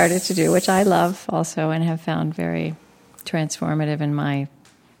have started to do, which I love also and have found very transformative in my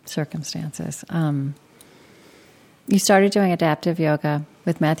circumstances. You started doing adaptive yoga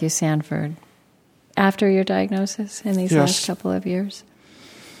with Matthew Sanford after your diagnosis in these last couple of years.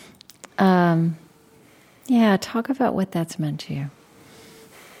 Talk about what that's meant to you.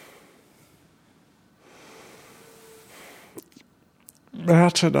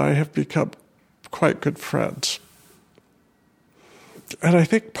 Matt and I have become quite good friends. And I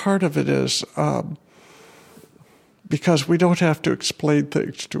think part of it is because we don't have to explain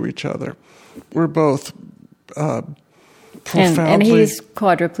things to each other. We're both profoundly... And he's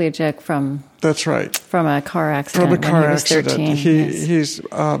quadriplegic from... That's right. From a car accident when he was 13. He's...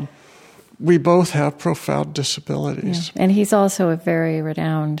 we both have profound disabilities. Yeah. And he's also a very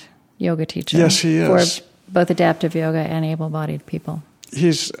renowned yoga teacher. Yes, he is. For both adaptive yoga and able-bodied people.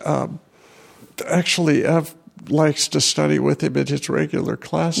 He's... actually, Ev likes to study with him in his regular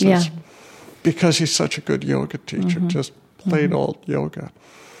classes because he's such a good yoga teacher, just plain old yoga.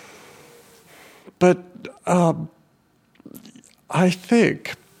 But I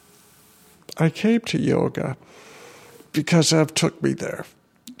think I came to yoga because Ev took me there.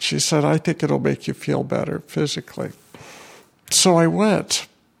 She said, I think it'll make you feel better physically. So I went.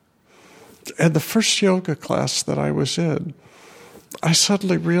 And the first yoga class that I was in, I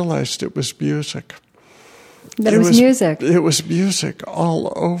suddenly realized it was music. That it was music? It was music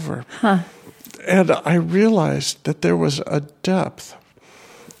all over. Huh. And I realized that there was a depth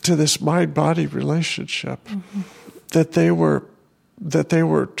to this mind-body relationship that they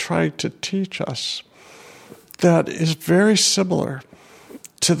were trying to teach us that is very similar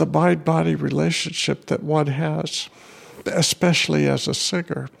to the mind-body relationship that one has, especially as a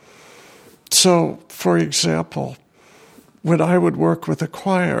singer. So, for example, when I would work with a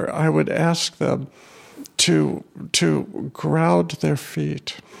choir, I would ask them to ground their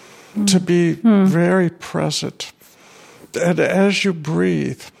feet, to be very present. And as you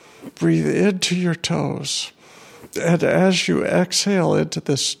breathe into your toes. And as you exhale into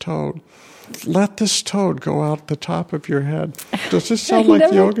this tone, let this toad go out the top of your head. Does this sound like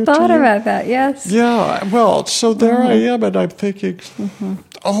yoga to you? I never thought about that, yes. Yeah, well, so there I am, and I'm thinking,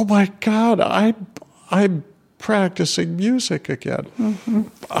 oh my God, I'm practicing music again.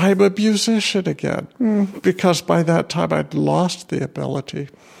 I'm a musician again. Because by that time I'd lost the ability,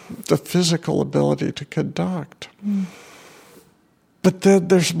 the physical ability to conduct. But then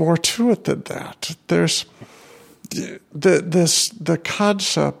there's more to it than that. There's the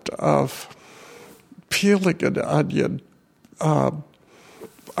concept of peeling an onion.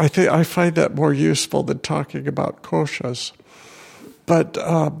 I find that more useful than talking about koshas. But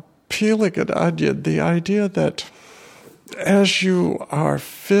peeling an onion, the idea that as you are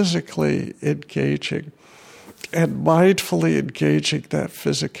physically engaging and mindfully engaging that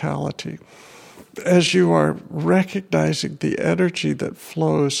physicality, as you are recognizing the energy that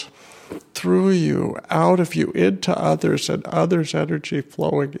flows through you, out of you, into others, and others' energy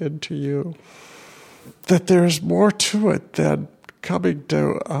flowing into you, that there's more to it than coming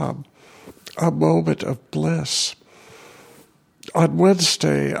to a moment of bliss. On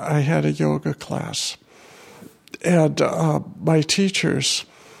Wednesday, I had a yoga class, and my teachers,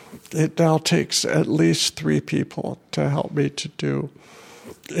 it now takes at least 3 people to help me to do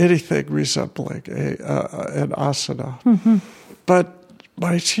anything resembling an asana. But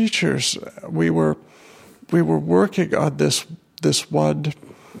my teachers, we were working on this one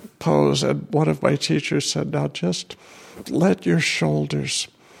pose, and one of my teachers said, now just let your shoulders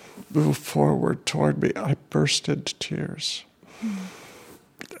move forward toward me. I burst into tears.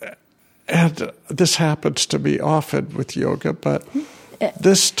 And this happens to me often with yoga, but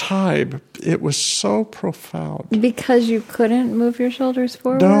this time it was so profound. Because you couldn't move your shoulders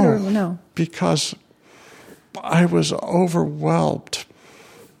forward? No, because I was overwhelmed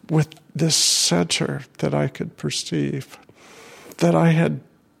with this center that I could perceive, that I had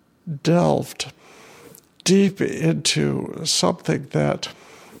delved deep into something that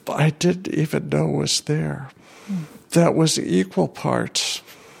I didn't even know was there, that was equal parts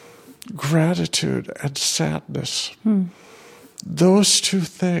gratitude and sadness. Those 2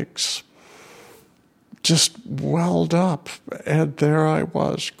 things just welled up, and there I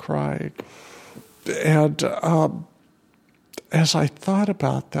was crying. And as I thought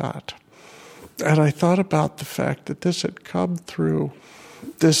about that, and I thought about the fact that this had come through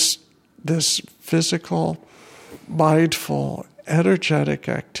this physical, mindful, energetic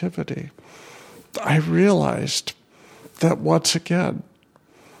activity, I realized that once again,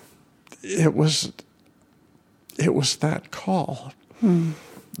 it was that call,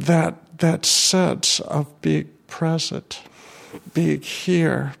 that sense of being present, being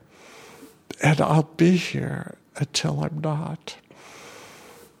here, and I'll be here until I'm not.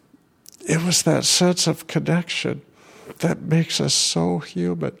 It was that sense of connection that makes us so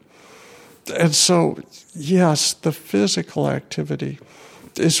human. And so, yes, the physical activity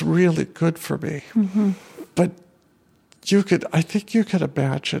is really good for me. But I think you could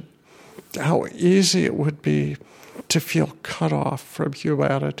imagine how easy it would be to feel cut off from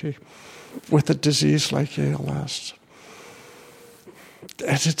humanity with a disease like ALS.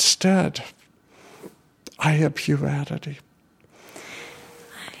 And instead, I am humanity.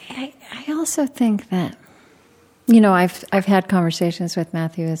 I also think that, I've had conversations with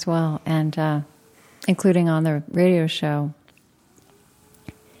Matthew as well, and including on the radio show.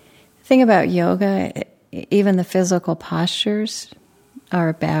 The thing about yoga, even the physical postures, are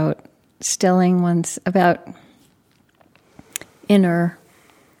about stilling about inner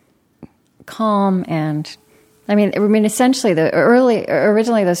calm, and essentially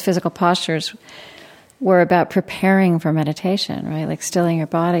originally those physical postures were about preparing for meditation, right? Like stilling your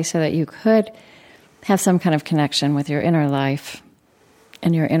body so that you could have some kind of connection with your inner life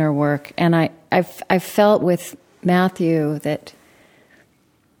and your inner work. And I felt with Matthew that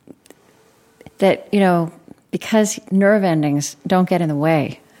because nerve endings don't get in the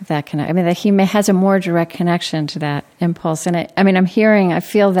way of that connection. That he has a more direct connection to that impulse. And I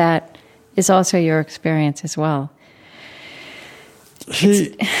feel that is also your experience as well.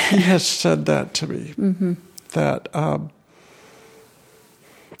 He has said that to me. That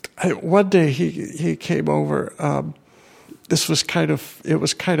one day he came over. It was kind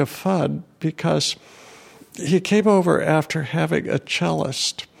of fun because he came over after having a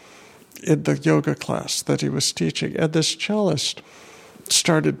cellist in the yoga class that he was teaching, and this cellist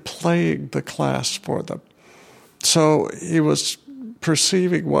started playing the class for them. So he was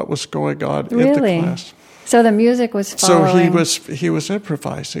perceiving what was going on in the class. So the music was following. So he was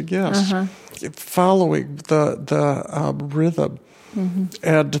improvising, yes, following the rhythm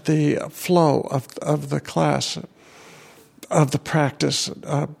and the flow of the class. of the practice,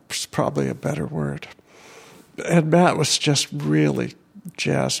 is probably a better word. And Matt was just really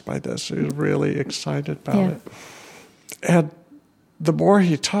jazzed by this. He was really excited about it. And the more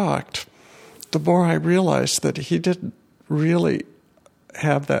he talked, the more I realized that he didn't really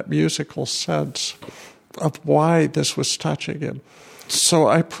have that musical sense of why this was touching him. So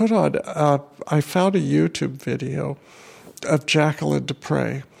I put on, I found a YouTube video of Jacqueline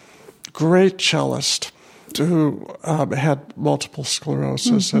Dupre, great cellist who had multiple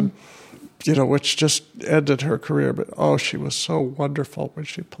sclerosis and, which just ended her career. But, she was so wonderful when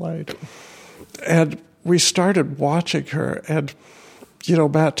she played. And we started watching her, and,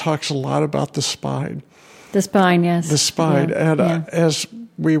 Matt talks a lot about the spine. The spine, yes. The spine. Yeah. And as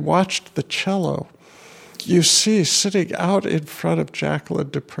we watched the cello, you see sitting out in front of Jacqueline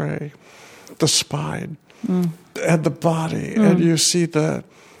Dupre, the spine and the body, and you see the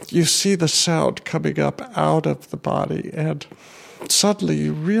sound coming up out of the body, and suddenly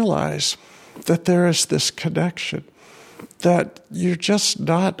you realize that there is this connection that you're just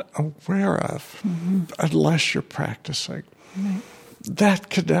not aware of unless you're practicing. Right. That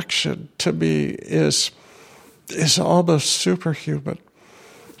connection to me is almost superhuman.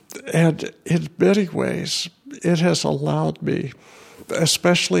 And in many ways, it has allowed me,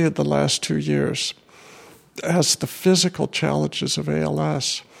 especially in the last 2 years, as the physical challenges of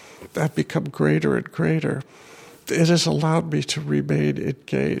ALS have become greater and greater, it has allowed me to remain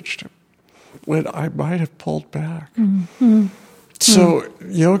engaged when I might have pulled back. Mm-hmm. So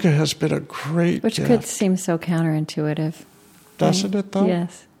yoga has been a great Which gift. could seem so counterintuitive. Doesn't it, though?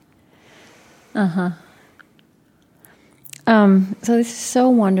 Yes. Uh-huh. So this is so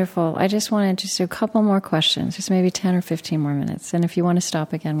wonderful. I just wanted to do a couple more questions, just maybe 10 or 15 more minutes. And if you want to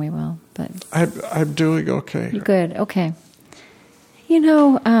stop again, we will. But I'm doing okay. Good. Okay.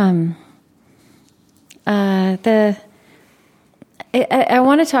 I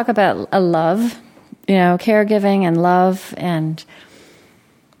want to talk about a love, caregiving and love, and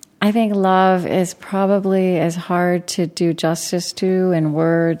I think love is probably as hard to do justice to in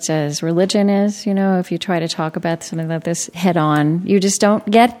words as religion is. If you try to talk about something like this head on, you just don't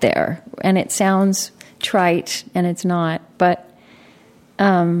get there. And it sounds trite, and it's not. But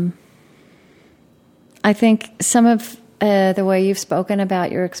I think some of the way you've spoken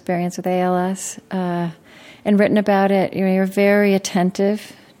about your experience with ALS and written about it, you're very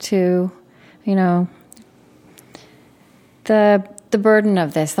attentive to, the burden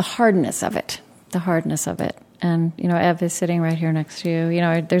of this, the hardness of it. And, Ev is sitting right here next to you.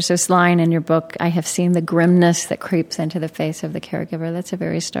 There's this line in your book, I have seen the grimness that creeps into the face of the caregiver. That's a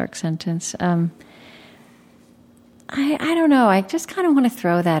very stark sentence. I don't know. I just kind of want to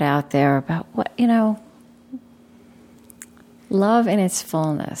throw that out there about what, love in its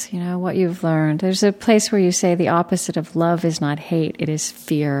fullness, what you've learned. There's a place where you say the opposite of love is not hate, it is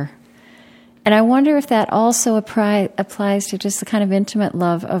fear. And I wonder if that also applies to just the kind of intimate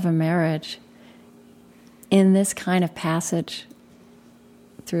love of a marriage in this kind of passage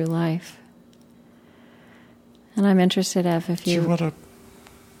through life. And I'm interested, Ev, if you... Do you want to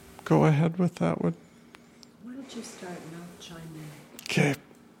go ahead with that one? Why don't you start and I'll chime in? Okay.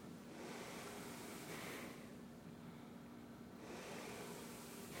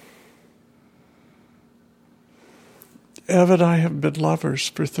 Ev and I have been lovers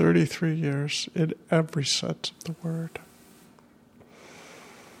for 33 years in every sense of the word.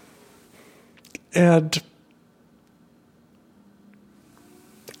 And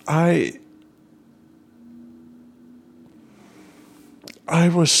I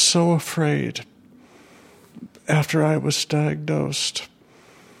was so afraid after I was diagnosed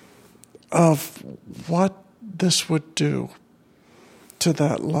of what this would do to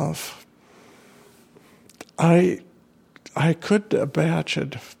that love. I couldn't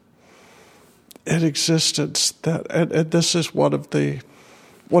imagine an existence that, and this is one of the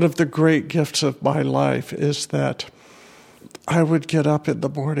great gifts of my life, is that I would get up in the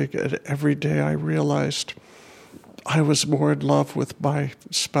morning and every day I realized I was more in love with my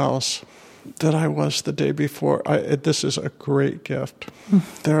spouse than I was the day before. This is a great gift.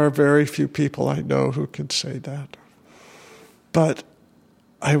 There are very few people I know who can say that. But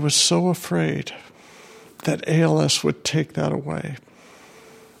I was so afraid that ALS would take that away.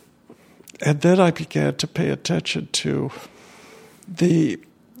 And then I began to pay attention to the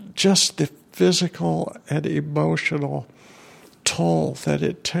physical and emotional toll that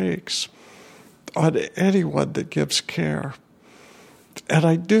it takes on anyone that gives care. And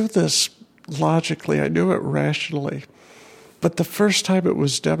I knew this logically, I knew it rationally, but the first time it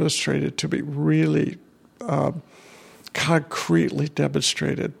was demonstrated to me, really concretely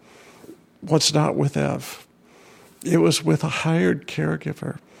demonstrated, was not with Ev. It was with a hired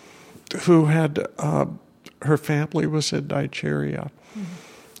caregiver who had, her family was in Nigeria. Mm-hmm.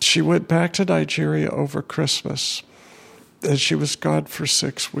 She went back to Nigeria over Christmas, and she was gone for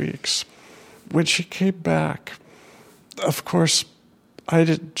 6 weeks. When she came back, of course, I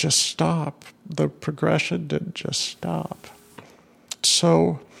didn't just stop. The progression didn't just stop.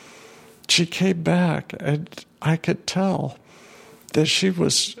 So she came back, and I could tell that she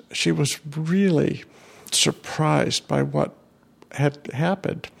was really surprised by what had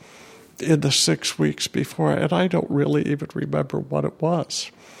happened in the 6 weeks before, and I don't really even remember what it was.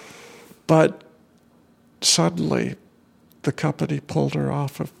 But suddenly, the company pulled her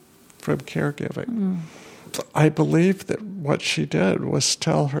off from caregiving. Mm. I believe that what she did was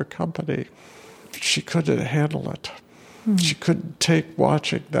tell her company she couldn't handle it. Mm. She couldn't take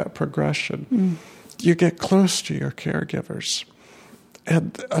watching that progression. Mm. You get close to your caregivers,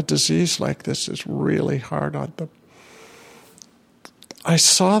 and a disease like this is really hard on them. I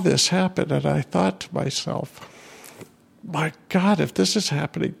saw this happen, and I thought to myself, my God, if this is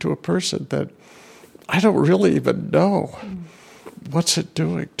happening to a person that I don't really even know, what's it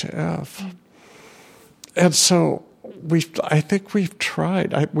doing to Ev? And so I think we've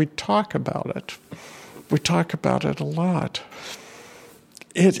tried. We talk about it. We talk about it a lot.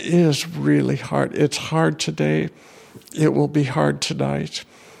 It is really hard. It's hard today. It will be hard tonight.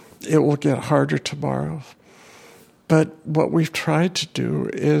 It will get harder tomorrow. But what we've tried to do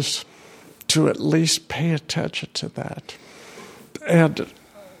is to at least pay attention to that. And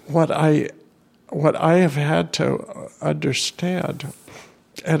what I have had to understand,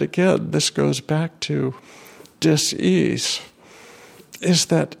 and again, this goes back to dis-ease, is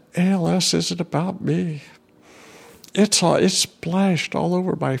that ALS isn't about me. It's splashed all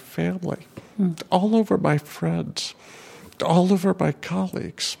over my family, all over my friends, all over my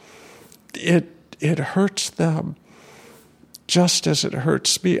colleagues. It hurts them just as it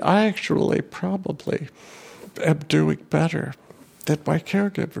hurts me. I actually probably am doing better than my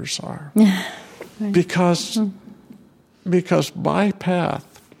caregivers are. Right. Because my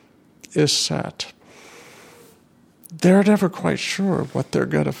path is set. They're never quite sure what they're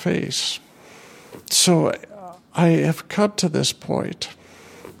going to face. So I have come to this point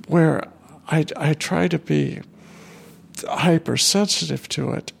where I try to be hypersensitive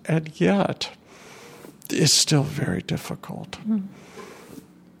to it, and yet it's still very difficult. Mm.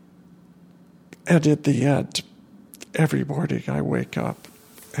 And in the end, every morning I wake up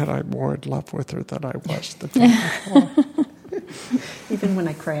and I'm more in love with her than I was the day before. Even when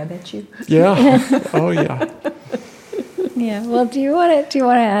I crab at you? Yeah. Oh, yeah. Yeah. Well, do you want to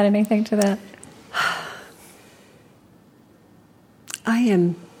add anything to that? I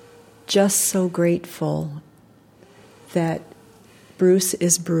am just so grateful that Bruce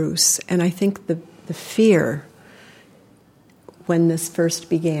is Bruce. And I think the fear when this first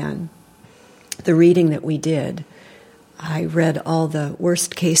began, the reading that we did, I read all the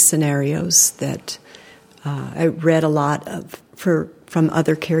worst case scenarios that I read a lot from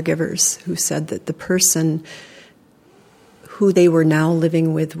other caregivers who said that the person who they were now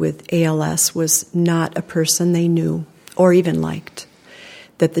living with ALS was not a person they knew or even liked,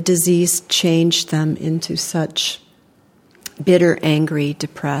 that the disease changed them into such bitter, angry,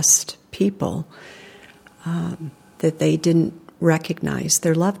 depressed people that they didn't recognize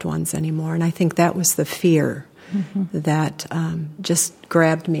their loved ones anymore. And I think that was the fear that just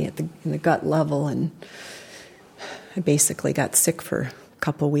grabbed me in the gut level, and I basically got sick for a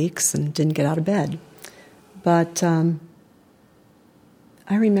couple weeks and didn't get out of bed. But I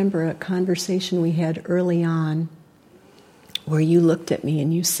remember a conversation we had early on where you looked at me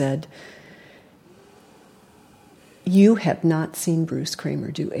and you said, "You have not seen Bruce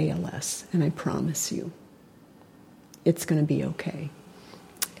Kramer do ALS, and I promise you, it's going to be okay."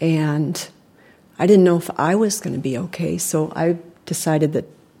 And I didn't know if I was going to be okay, so I decided that,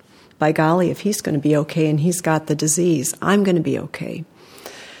 by golly, if he's going to be okay and he's got the disease, I'm going to be okay.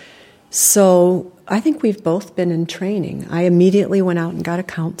 So I think we've both been in training. I immediately went out and got a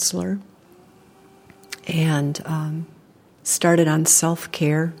counselor and started on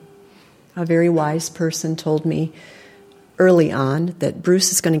self-care. A very wise person told me early on that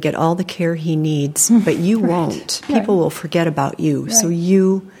Bruce is going to get all the care he needs, but you Right. won't. People will forget about you, so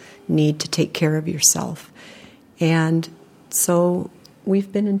you need to take care of yourself. And so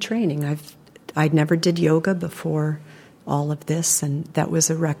we've been in training. I never did yoga before all of this, and that was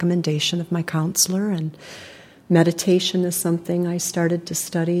a recommendation of my counselor. And meditation is something I started to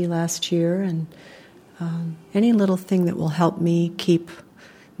study last year, and any little thing that will help me keep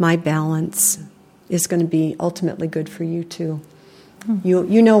my balance is going to be ultimately good for you too.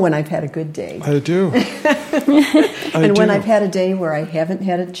 You know when I've had a good day. I do. And when do. I've had a day where I haven't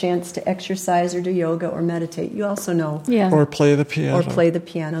had a chance to exercise or do yoga or meditate, you also know. Yeah. Or play the piano. Or play the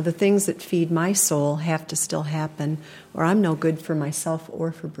piano. The things that feed my soul have to still happen, or I'm no good for myself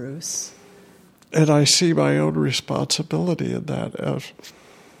or for Bruce. And I see my own responsibility in that of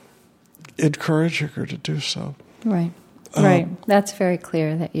encouraging her to do so. Right. Right. That's very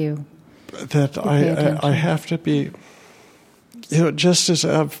clear that you That pay attention. I have to be, just as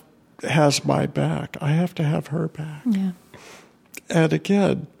Ev has my back, I have to have her back. Yeah. And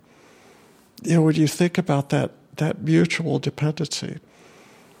again, when you think about that mutual dependency,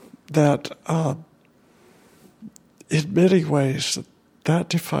 that in many ways, that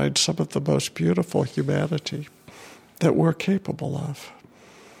defines some of the most beautiful humanity that we're capable of.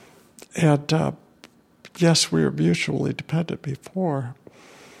 And yes, we were mutually dependent before,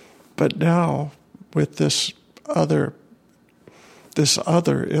 but now with this other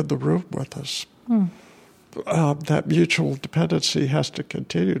in the room with us, that mutual dependency has to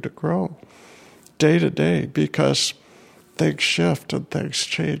continue to grow day to day because things shift and things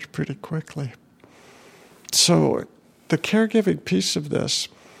change pretty quickly. So the caregiving piece of this,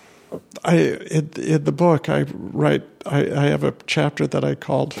 in the book I have a chapter that I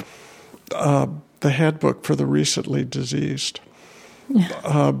called the Handbook for the Recently Diseased.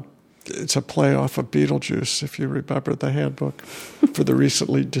 It's a play off of Beetlejuice, if you remember the Handbook for the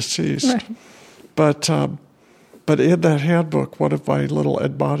Recently Deceased. Right. But in that handbook, one of my little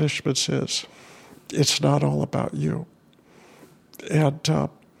admonishments is, it's not all about you. And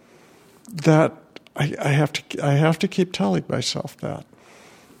that I have to keep telling myself that.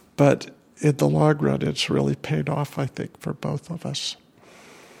 But in the long run, it's really paid off, I think, for both of us.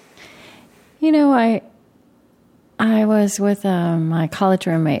 I was with my college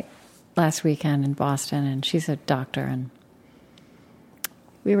roommate last weekend in Boston, and she's a doctor, and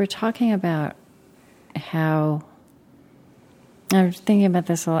we were talking about how, I was thinking about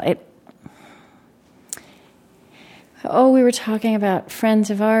this a lot. We were talking about friends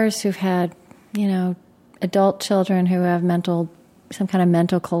of ours who've had, adult children who have some kind of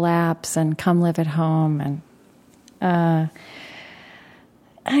mental collapse and come live at home, and I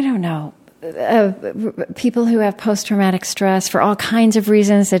don't know, people who have post-traumatic stress for all kinds of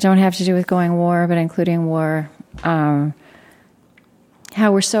reasons that don't have to do with going war, but including war.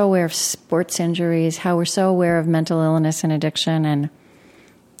 How we're so aware of sports injuries, how we're so aware of mental illness and addiction. And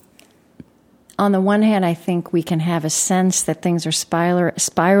on the one hand, I think we can have a sense that things are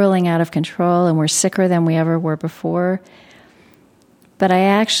spiraling out of control and we're sicker than we ever were before. But I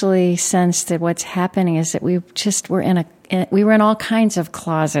actually sense that what's happening is that we were in all kinds of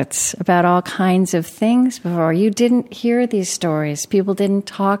closets about all kinds of things before. You didn't hear these stories. People didn't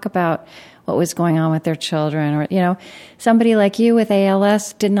talk about what was going on with their children. Or, somebody like you with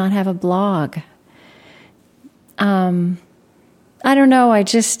ALS did not have a blog. I don't know. I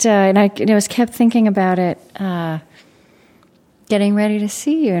just, and I kept thinking about it, getting ready to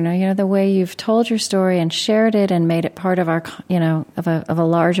see you, the way you've told your story and shared it and made it part of our, of a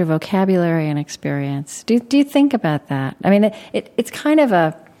larger vocabulary and experience. Do you think about that? I mean, it's kind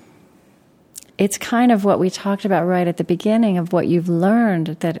of what we talked about right at the beginning of what you've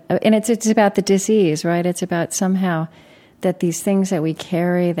learned and it's about the disease, right? It's about somehow that these things that we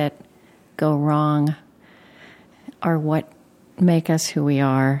carry that go wrong are what make us who we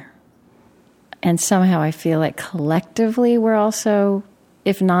are. And somehow I feel like collectively we're also,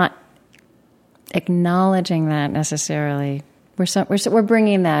 if not acknowledging that necessarily, we're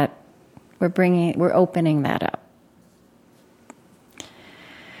bringing that, we're opening that up.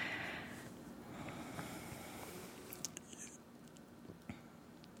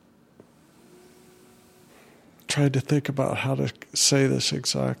 Tried to think about how to say this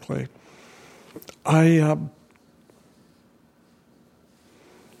exactly.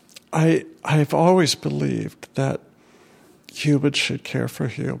 I've always believed that humans should care for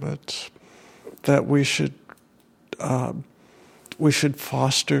humans, that we should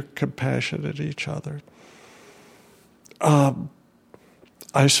foster compassion in each other.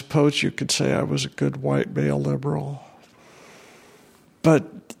 I suppose you could say I was a good white male liberal, but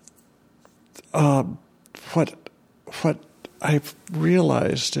what I've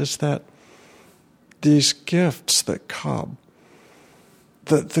realized is that these gifts that come,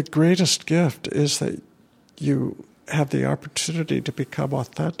 the greatest gift is that you have the opportunity to become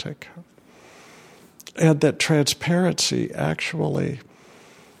authentic, and that transparency actually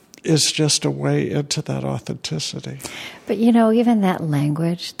is just a way into that authenticity. But even that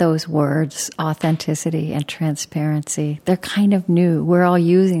language, those words, authenticity and transparency, they're kind of new. We're all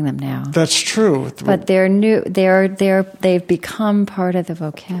using them now. That's true. But they're new. They've become part of the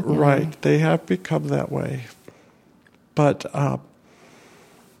vocabulary. Right. They have become that way. But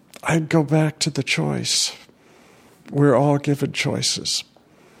I'd go back to the choice. We're all given choices.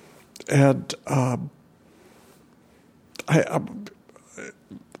 And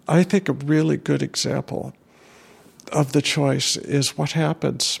I think a really good example of the choice is what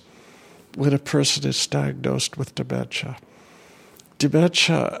happens when a person is diagnosed with dementia.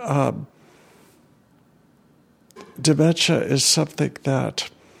 Dementia is something that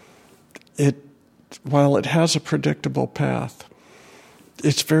while it has a predictable path,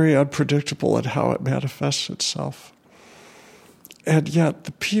 it's very unpredictable in how it manifests itself. And yet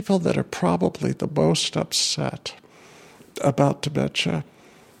the people that are probably the most upset about dementia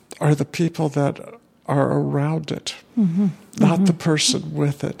are the people that are around it, not the person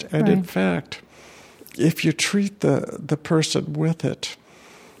with it. And in fact, if you treat the person with it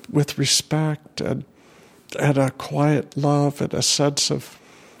with respect and a quiet love and a sense of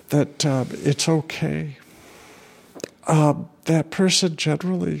that it's okay, that person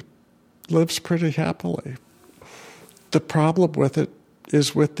generally lives pretty happily. The problem with it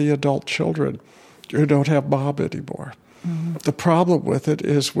is with the adult children who don't have mom anymore. The problem with it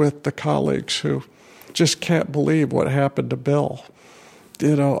is with the colleagues who just can't believe what happened to Bill,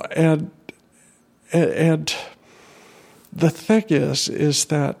 and the thing is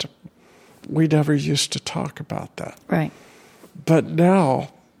that we never used to talk about that. Right. But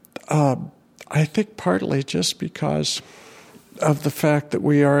now, I think partly just because of the fact that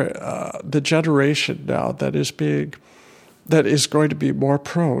we are the generation now that is going to be more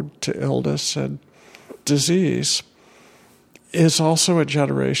prone to illness and disease, is also a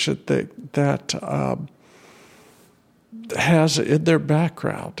generation that has in their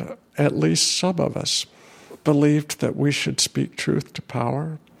background, at least some of us, believed that we should speak truth to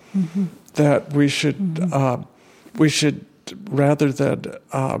power, that we should rather than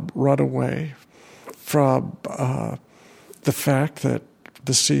run away from the fact that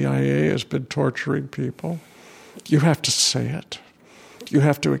the CIA has been torturing people. You have to say it. You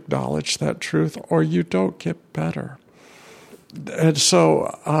have to acknowledge that truth, or you don't get better. And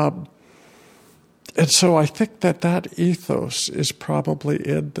so I think that ethos is probably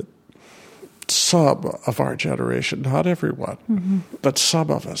in some of our generation, not everyone, but some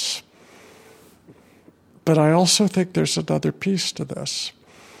of us. But I also think there's another piece to this.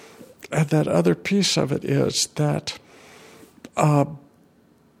 And that other piece of it is that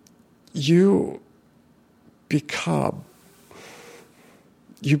you become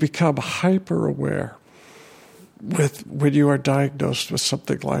hyper aware when you are diagnosed with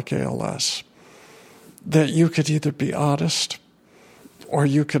something like ALS, that you could either be honest or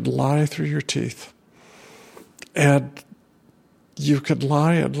you could lie through your teeth. And you could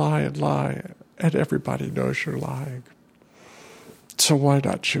lie and lie and lie, and everybody knows you're lying. So why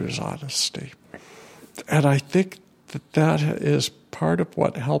not choose honesty? And I think that is part of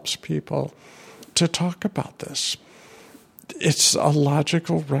what helps people to talk about this. It's a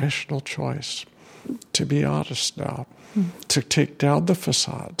logical, rational choice to be honest now, to take down the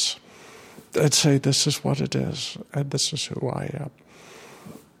facades and say, this is what it is, and this is who I am.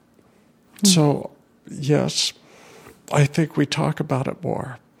 So, yes, I think we talk about it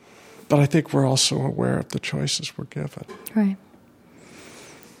more, but I think we're also aware of the choices we're given. Right.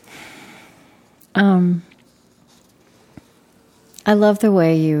 I love the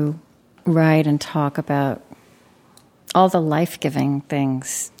way you write and talk about all the life-giving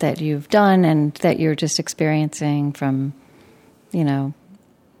things that you've done and that you're just experiencing, from,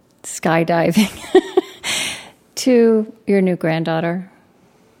 skydiving to your new granddaughter.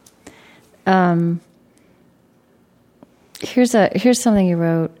 Here's something you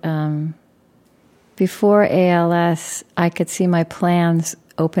wrote. Before ALS, I could see my plans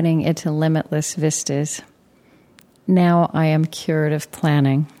opening into limitless vistas. Now I am cured of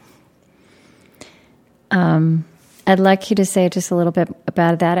planning. I'd like you to say just a little bit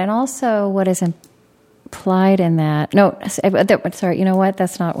about that, and also what is implied in that. No, sorry, you know what?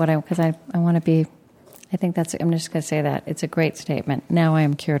 That's not what because I want to be, I'm just going to say that. It's a great statement. Now I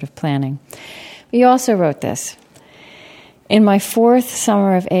am cured of planning. But you also wrote this. In my 4th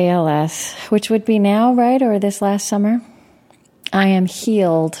summer of ALS, which would be now, right, or this last summer, I am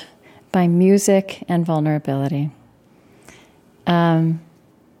healed by music and vulnerability.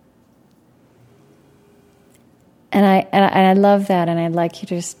 And I love that, and I'd like you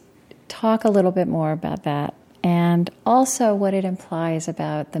to just talk a little bit more about that and also what it implies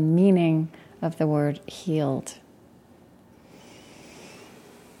about the meaning of the word healed.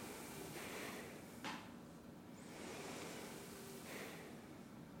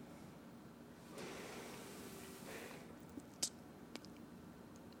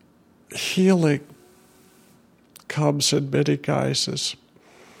 Healing comes in many guises.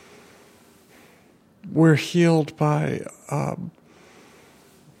 We're healed by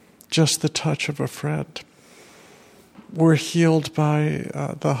just the touch of a friend. We're healed by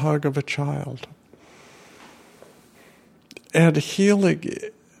the hug of a child. And healing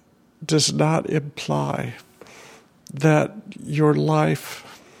does not imply that your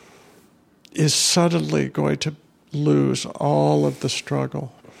life is suddenly going to lose all of the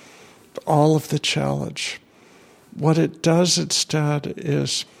struggle, all of the challenge. What it does instead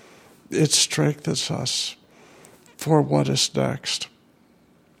is it strengthens us for what is next.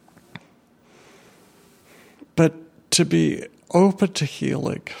 But to be open to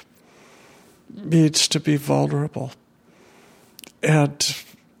healing means to be vulnerable. And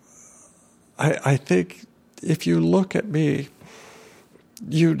I think if you look at me,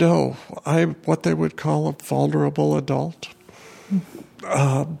 you know I'm what they would call a vulnerable adult.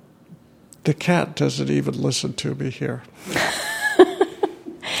 The cat doesn't even listen to me here.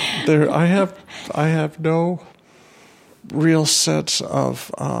 I have no real sense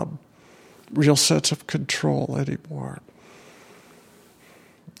of control anymore.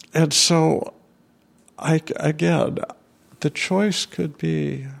 And so, again, the choice could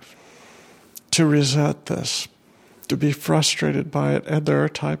be to resent this, to be frustrated by it, and there are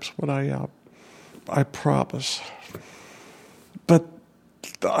times when I am. I promise. But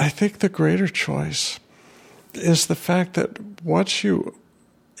I think the greater choice is the fact that once you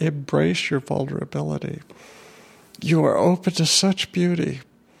embrace your vulnerability, you are open to such beauty.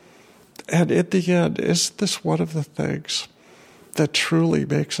 And in the end, isn't this one of the things that truly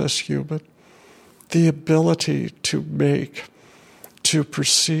makes us human? The ability to make, to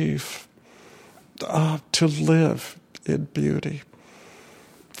perceive, to live in beauty.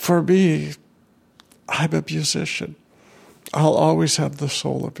 For me, I'm a musician. I'll always have the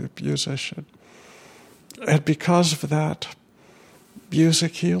soul of a musician. And because of that,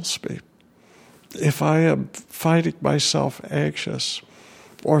 music heals me. If I am finding myself anxious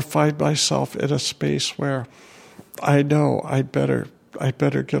or find myself in a space where I know I'd better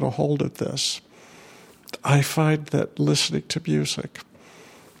get a hold of this, I find that listening to music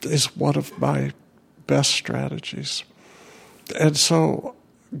is one of my best strategies. And so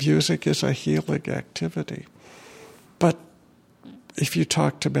music is a healing activity. But if you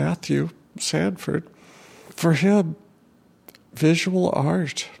talk to Matthew Sanford, for him, visual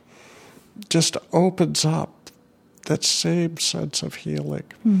art just opens up that same sense of healing.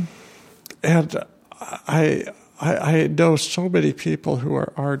 And I know so many people who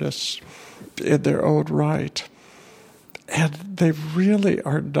are artists in their own right, and they really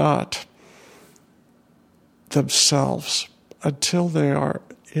are not themselves until they are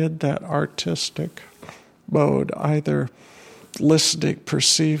in that artistic mode, either listening,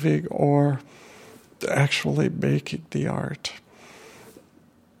 perceiving, or actually making the art.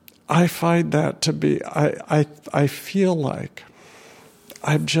 I find that to be, I feel like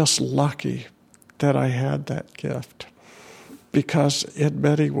I'm just lucky that I had that gift, because in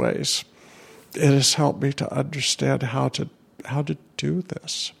many ways it has helped me to understand how to do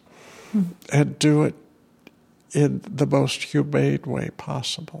this and do it in the most humane way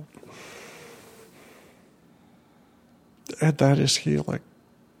possible. And that is healing.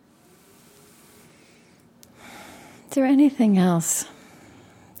 Is there anything else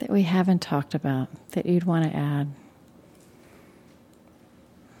that we haven't talked about that you'd want to add?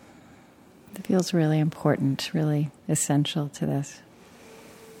 That feels really important, really essential to this.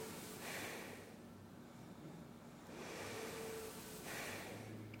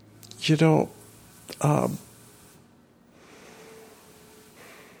 You know,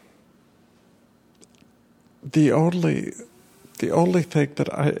 the only thing that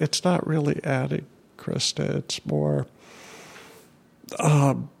it's not really adding, Krista, it's more,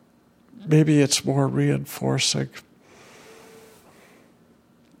 maybe it's more reinforcing.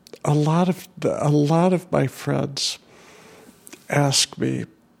 A lot of my friends ask me,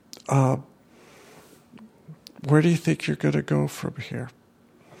 where do you think you're going to go from here?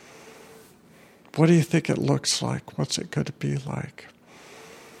 What do you think it looks like? What's it going to be like?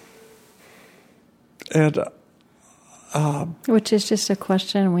 And which is just a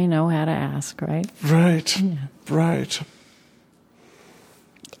question we know how to ask, right? Right, yeah. Right.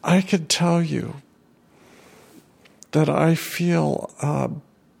 I can tell you that I feel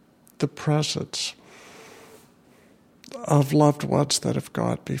the presence of loved ones that have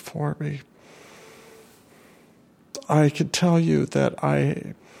gone before me. I can tell you that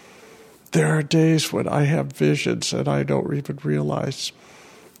there are days when I have visions and I don't even realize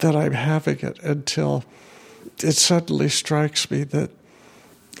that I'm having it until it suddenly strikes me that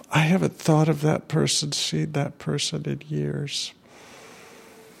I haven't thought of that person, seen that person in years.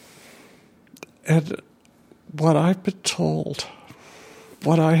 And what I've been told,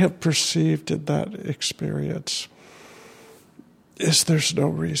 what I have perceived in that experience, is there's no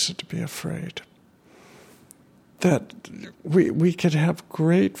reason to be afraid. That we can have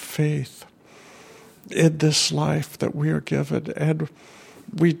great faith in this life that we are given, and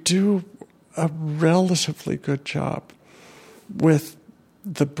we do a relatively good job with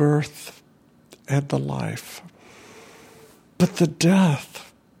the birth and the life. But the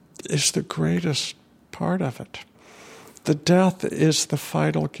death is the greatest part of it. The death is the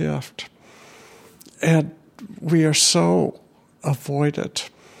final gift. And we are so avoidant,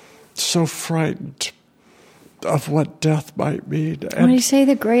 so frightened of what death might mean. And when you say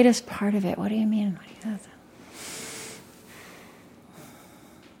the greatest part of it, what do you mean? What do you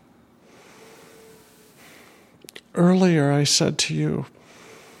Earlier I said to you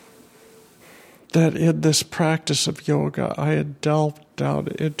that in this practice of yoga, I had delved down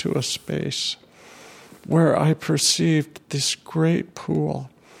into a space where I perceived this great pool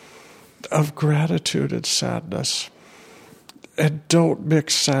of gratitude and sadness. And don't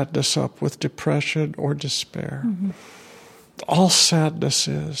mix sadness up with depression or despair. Mm-hmm. All sadness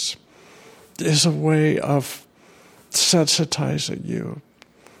is a way of sensitizing you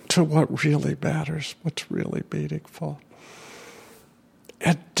to what really matters, what's really meaningful.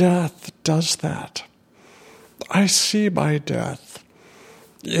 And death does that. I see my death.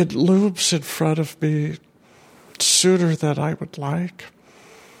 It looms in front of me sooner than I would like.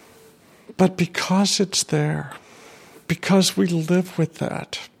 But because it's there, because we live with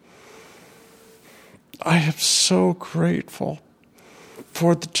that, I am so grateful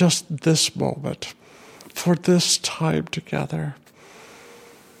for just this moment, for this time together.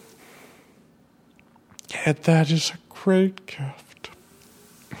 And that is a great gift.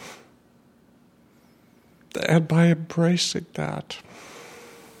 And by embracing that,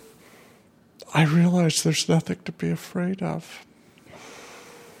 I realize there's nothing to be afraid of.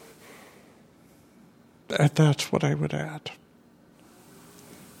 And that's what I would add.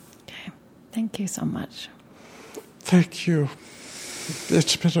 Okay. Thank you so much. Thank you.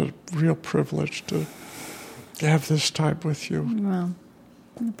 It's been a real privilege to have this time with you. Well,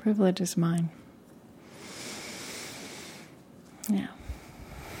 the privilege is mine. Yeah.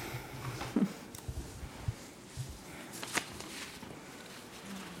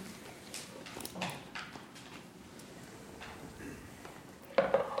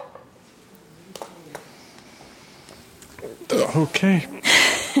 Okay.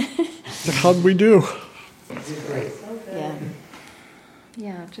 How'd we do? Great. Yeah.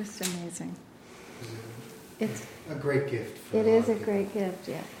 Yeah, just amazing. It's A great gift. For it a lot is a of people. great gift.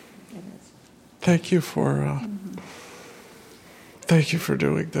 Yeah, it is. Thank you for thank you for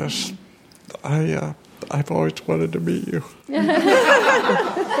doing this. I've always wanted to meet you.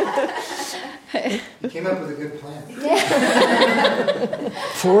 You came up with a good plan.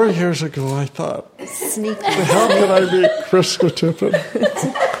 4 years ago, I thought, Sneaky. how can I meet Krista Tippett?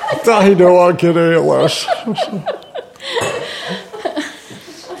 I know I'll get ALS.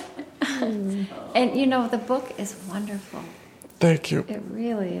 And you know, the book is wonderful. Thank you. It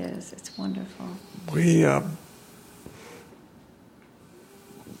really is. It's wonderful.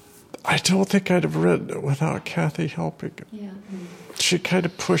 I don't think I'd have written it without Kathy helping. Yeah. She kind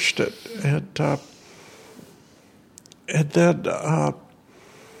of pushed it, and then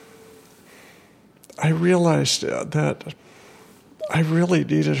I realized that I really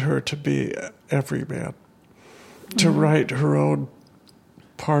needed her to be everyman, to write her own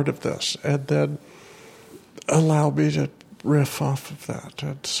part of this, and then allow me to riff off of that.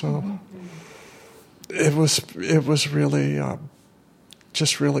 And so it was really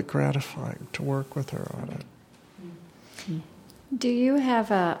just really gratifying to work with her on it. Do you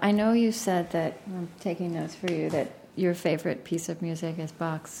have I know you said that, I'm taking notes for you, that your favorite piece of music is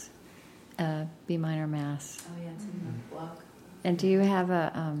Bach's B minor Mass. Oh, yeah, it's in the blog. And do you have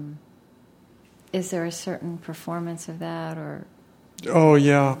is there a certain performance of that, or Oh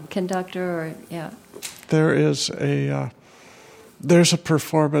yeah, conductor, or yeah? there's a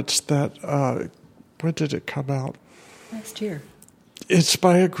performance that when did it come out? Last year. It's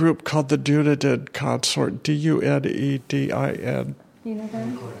by a group called the Unedited Consort, Dunedin. You know that?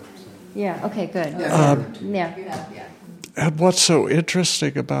 Yeah. Okay. Good. Yeah. Yeah. You have, yeah. And what's so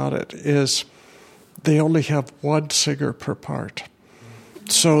interesting about it is they only have one singer per part.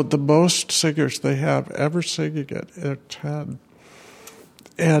 So the most singers they have ever singing it are 10.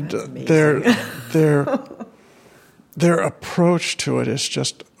 And their approach to it is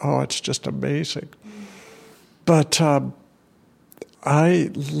just, it's just amazing. But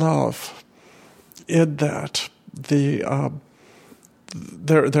I love in that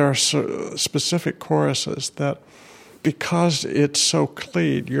there are specific choruses that, because it's so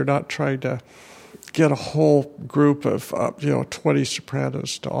clean, you're not trying to get a whole group of 20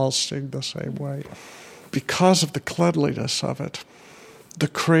 sopranos to all sing the same way. Because of the cleanliness of it, the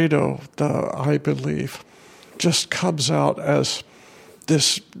credo, the I believe, just comes out as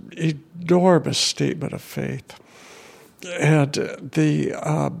this enormous statement of faith. And the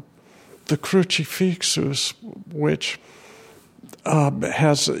Crucifixus, which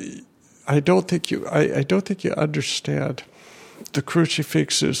has, I don't think you understand the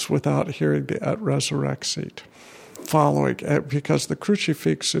Crucifixus without hearing the Et Resurrexit following, because the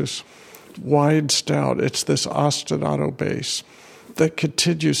Crucifixus winds down. It's this ostinato bass that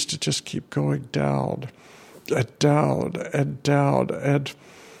continues to just keep going down and down and down. And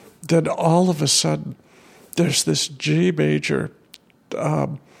then all of a sudden, there's this G major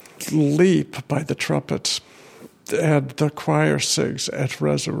leap by the trumpets, and the choir sings Et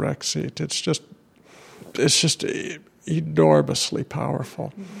Resurrexit. It's just enormously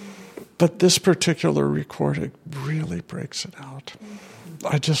powerful. But this particular recording really breaks it out.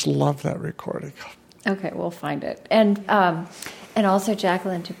 I just love that recording. Okay, we'll find it. And also,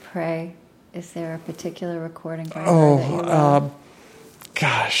 Jacqueline, to pray. Is there a particular recording by her that you love?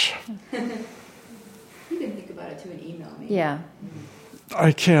 Gosh. You can think about it to an email me. Yeah.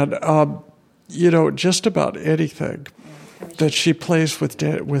 I can. Just about anything that she plays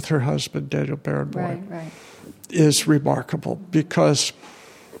with her husband, Daniel Barenboim, right. is remarkable, because,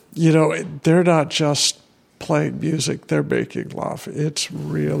 they're not just playing music, they're making love. It's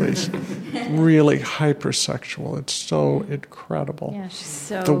really, really hypersexual. It's so incredible. Yeah, she's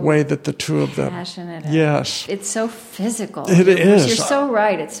so the way that the two of them. Passionate. Yes. It's so physical. It is. You're so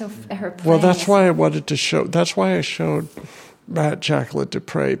right. It's so her playing. Well, that's why I wanted to show. That's why I showed Matt, Jacqueline to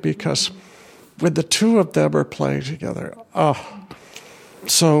pray, because when the two of them are playing together,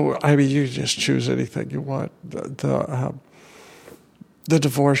 so you just choose anything you want. The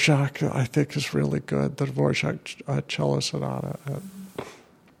Dvorak, I think, is really good. The Dvorak cello sonata.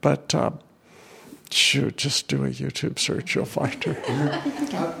 But just do a YouTube search, you'll find her.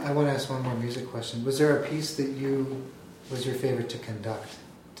 I want to ask one more music question. Was there a piece that was your favorite to conduct,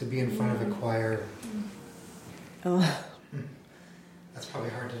 to be in front of a choir? Oh. That's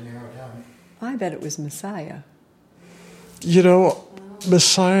probably hard to narrow down. I bet it was Messiah.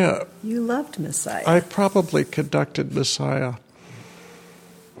 Messiah. You loved Messiah. I probably conducted Messiah.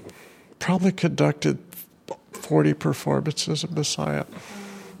 Probably conducted 40 performances of Messiah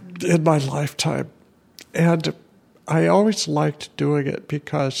in my lifetime. And I always liked doing it,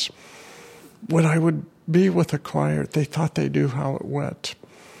 because when I would be with a choir, they thought they knew how it went.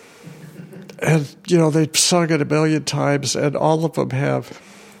 And, they'd sung it a million times, and all of them have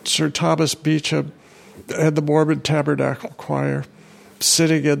Sir Thomas Beecham and the Mormon Tabernacle Choir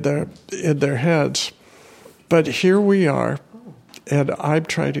sitting in their heads. But here we are, and I'm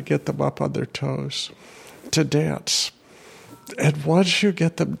trying to get them up on their toes to dance. And once you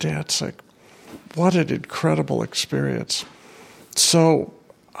get them dancing, what an incredible experience. So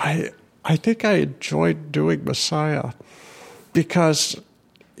I think I enjoyed doing Messiah, because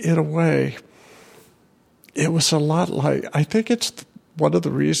in a way, it was a lot like, I think it's one of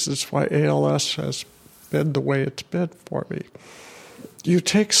the reasons why ALS has been the way it's been for me. You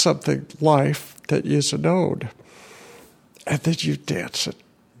take something, life, that is an ode, and then you dance it,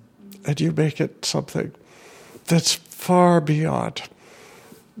 and you make it something that's far beyond.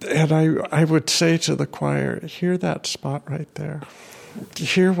 And I would say to the choir, hear that spot right there.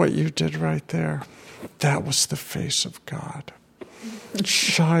 Hear what you did right there. That was the face of God. It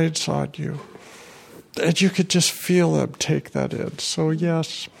shines on you. And you could just feel them take that in. So,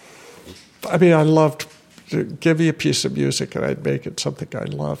 yes. I loved to give me a piece of music and I'd make it something I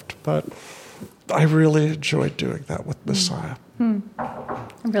loved. But I really enjoyed doing that with Messiah. I'm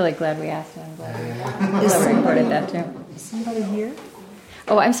really glad we asked him. I'm glad we recorded that, too. Is somebody here?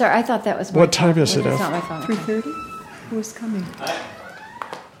 Oh, I'm sorry. I thought that was my What time is it? It's not my phone. 3:30? Who's coming?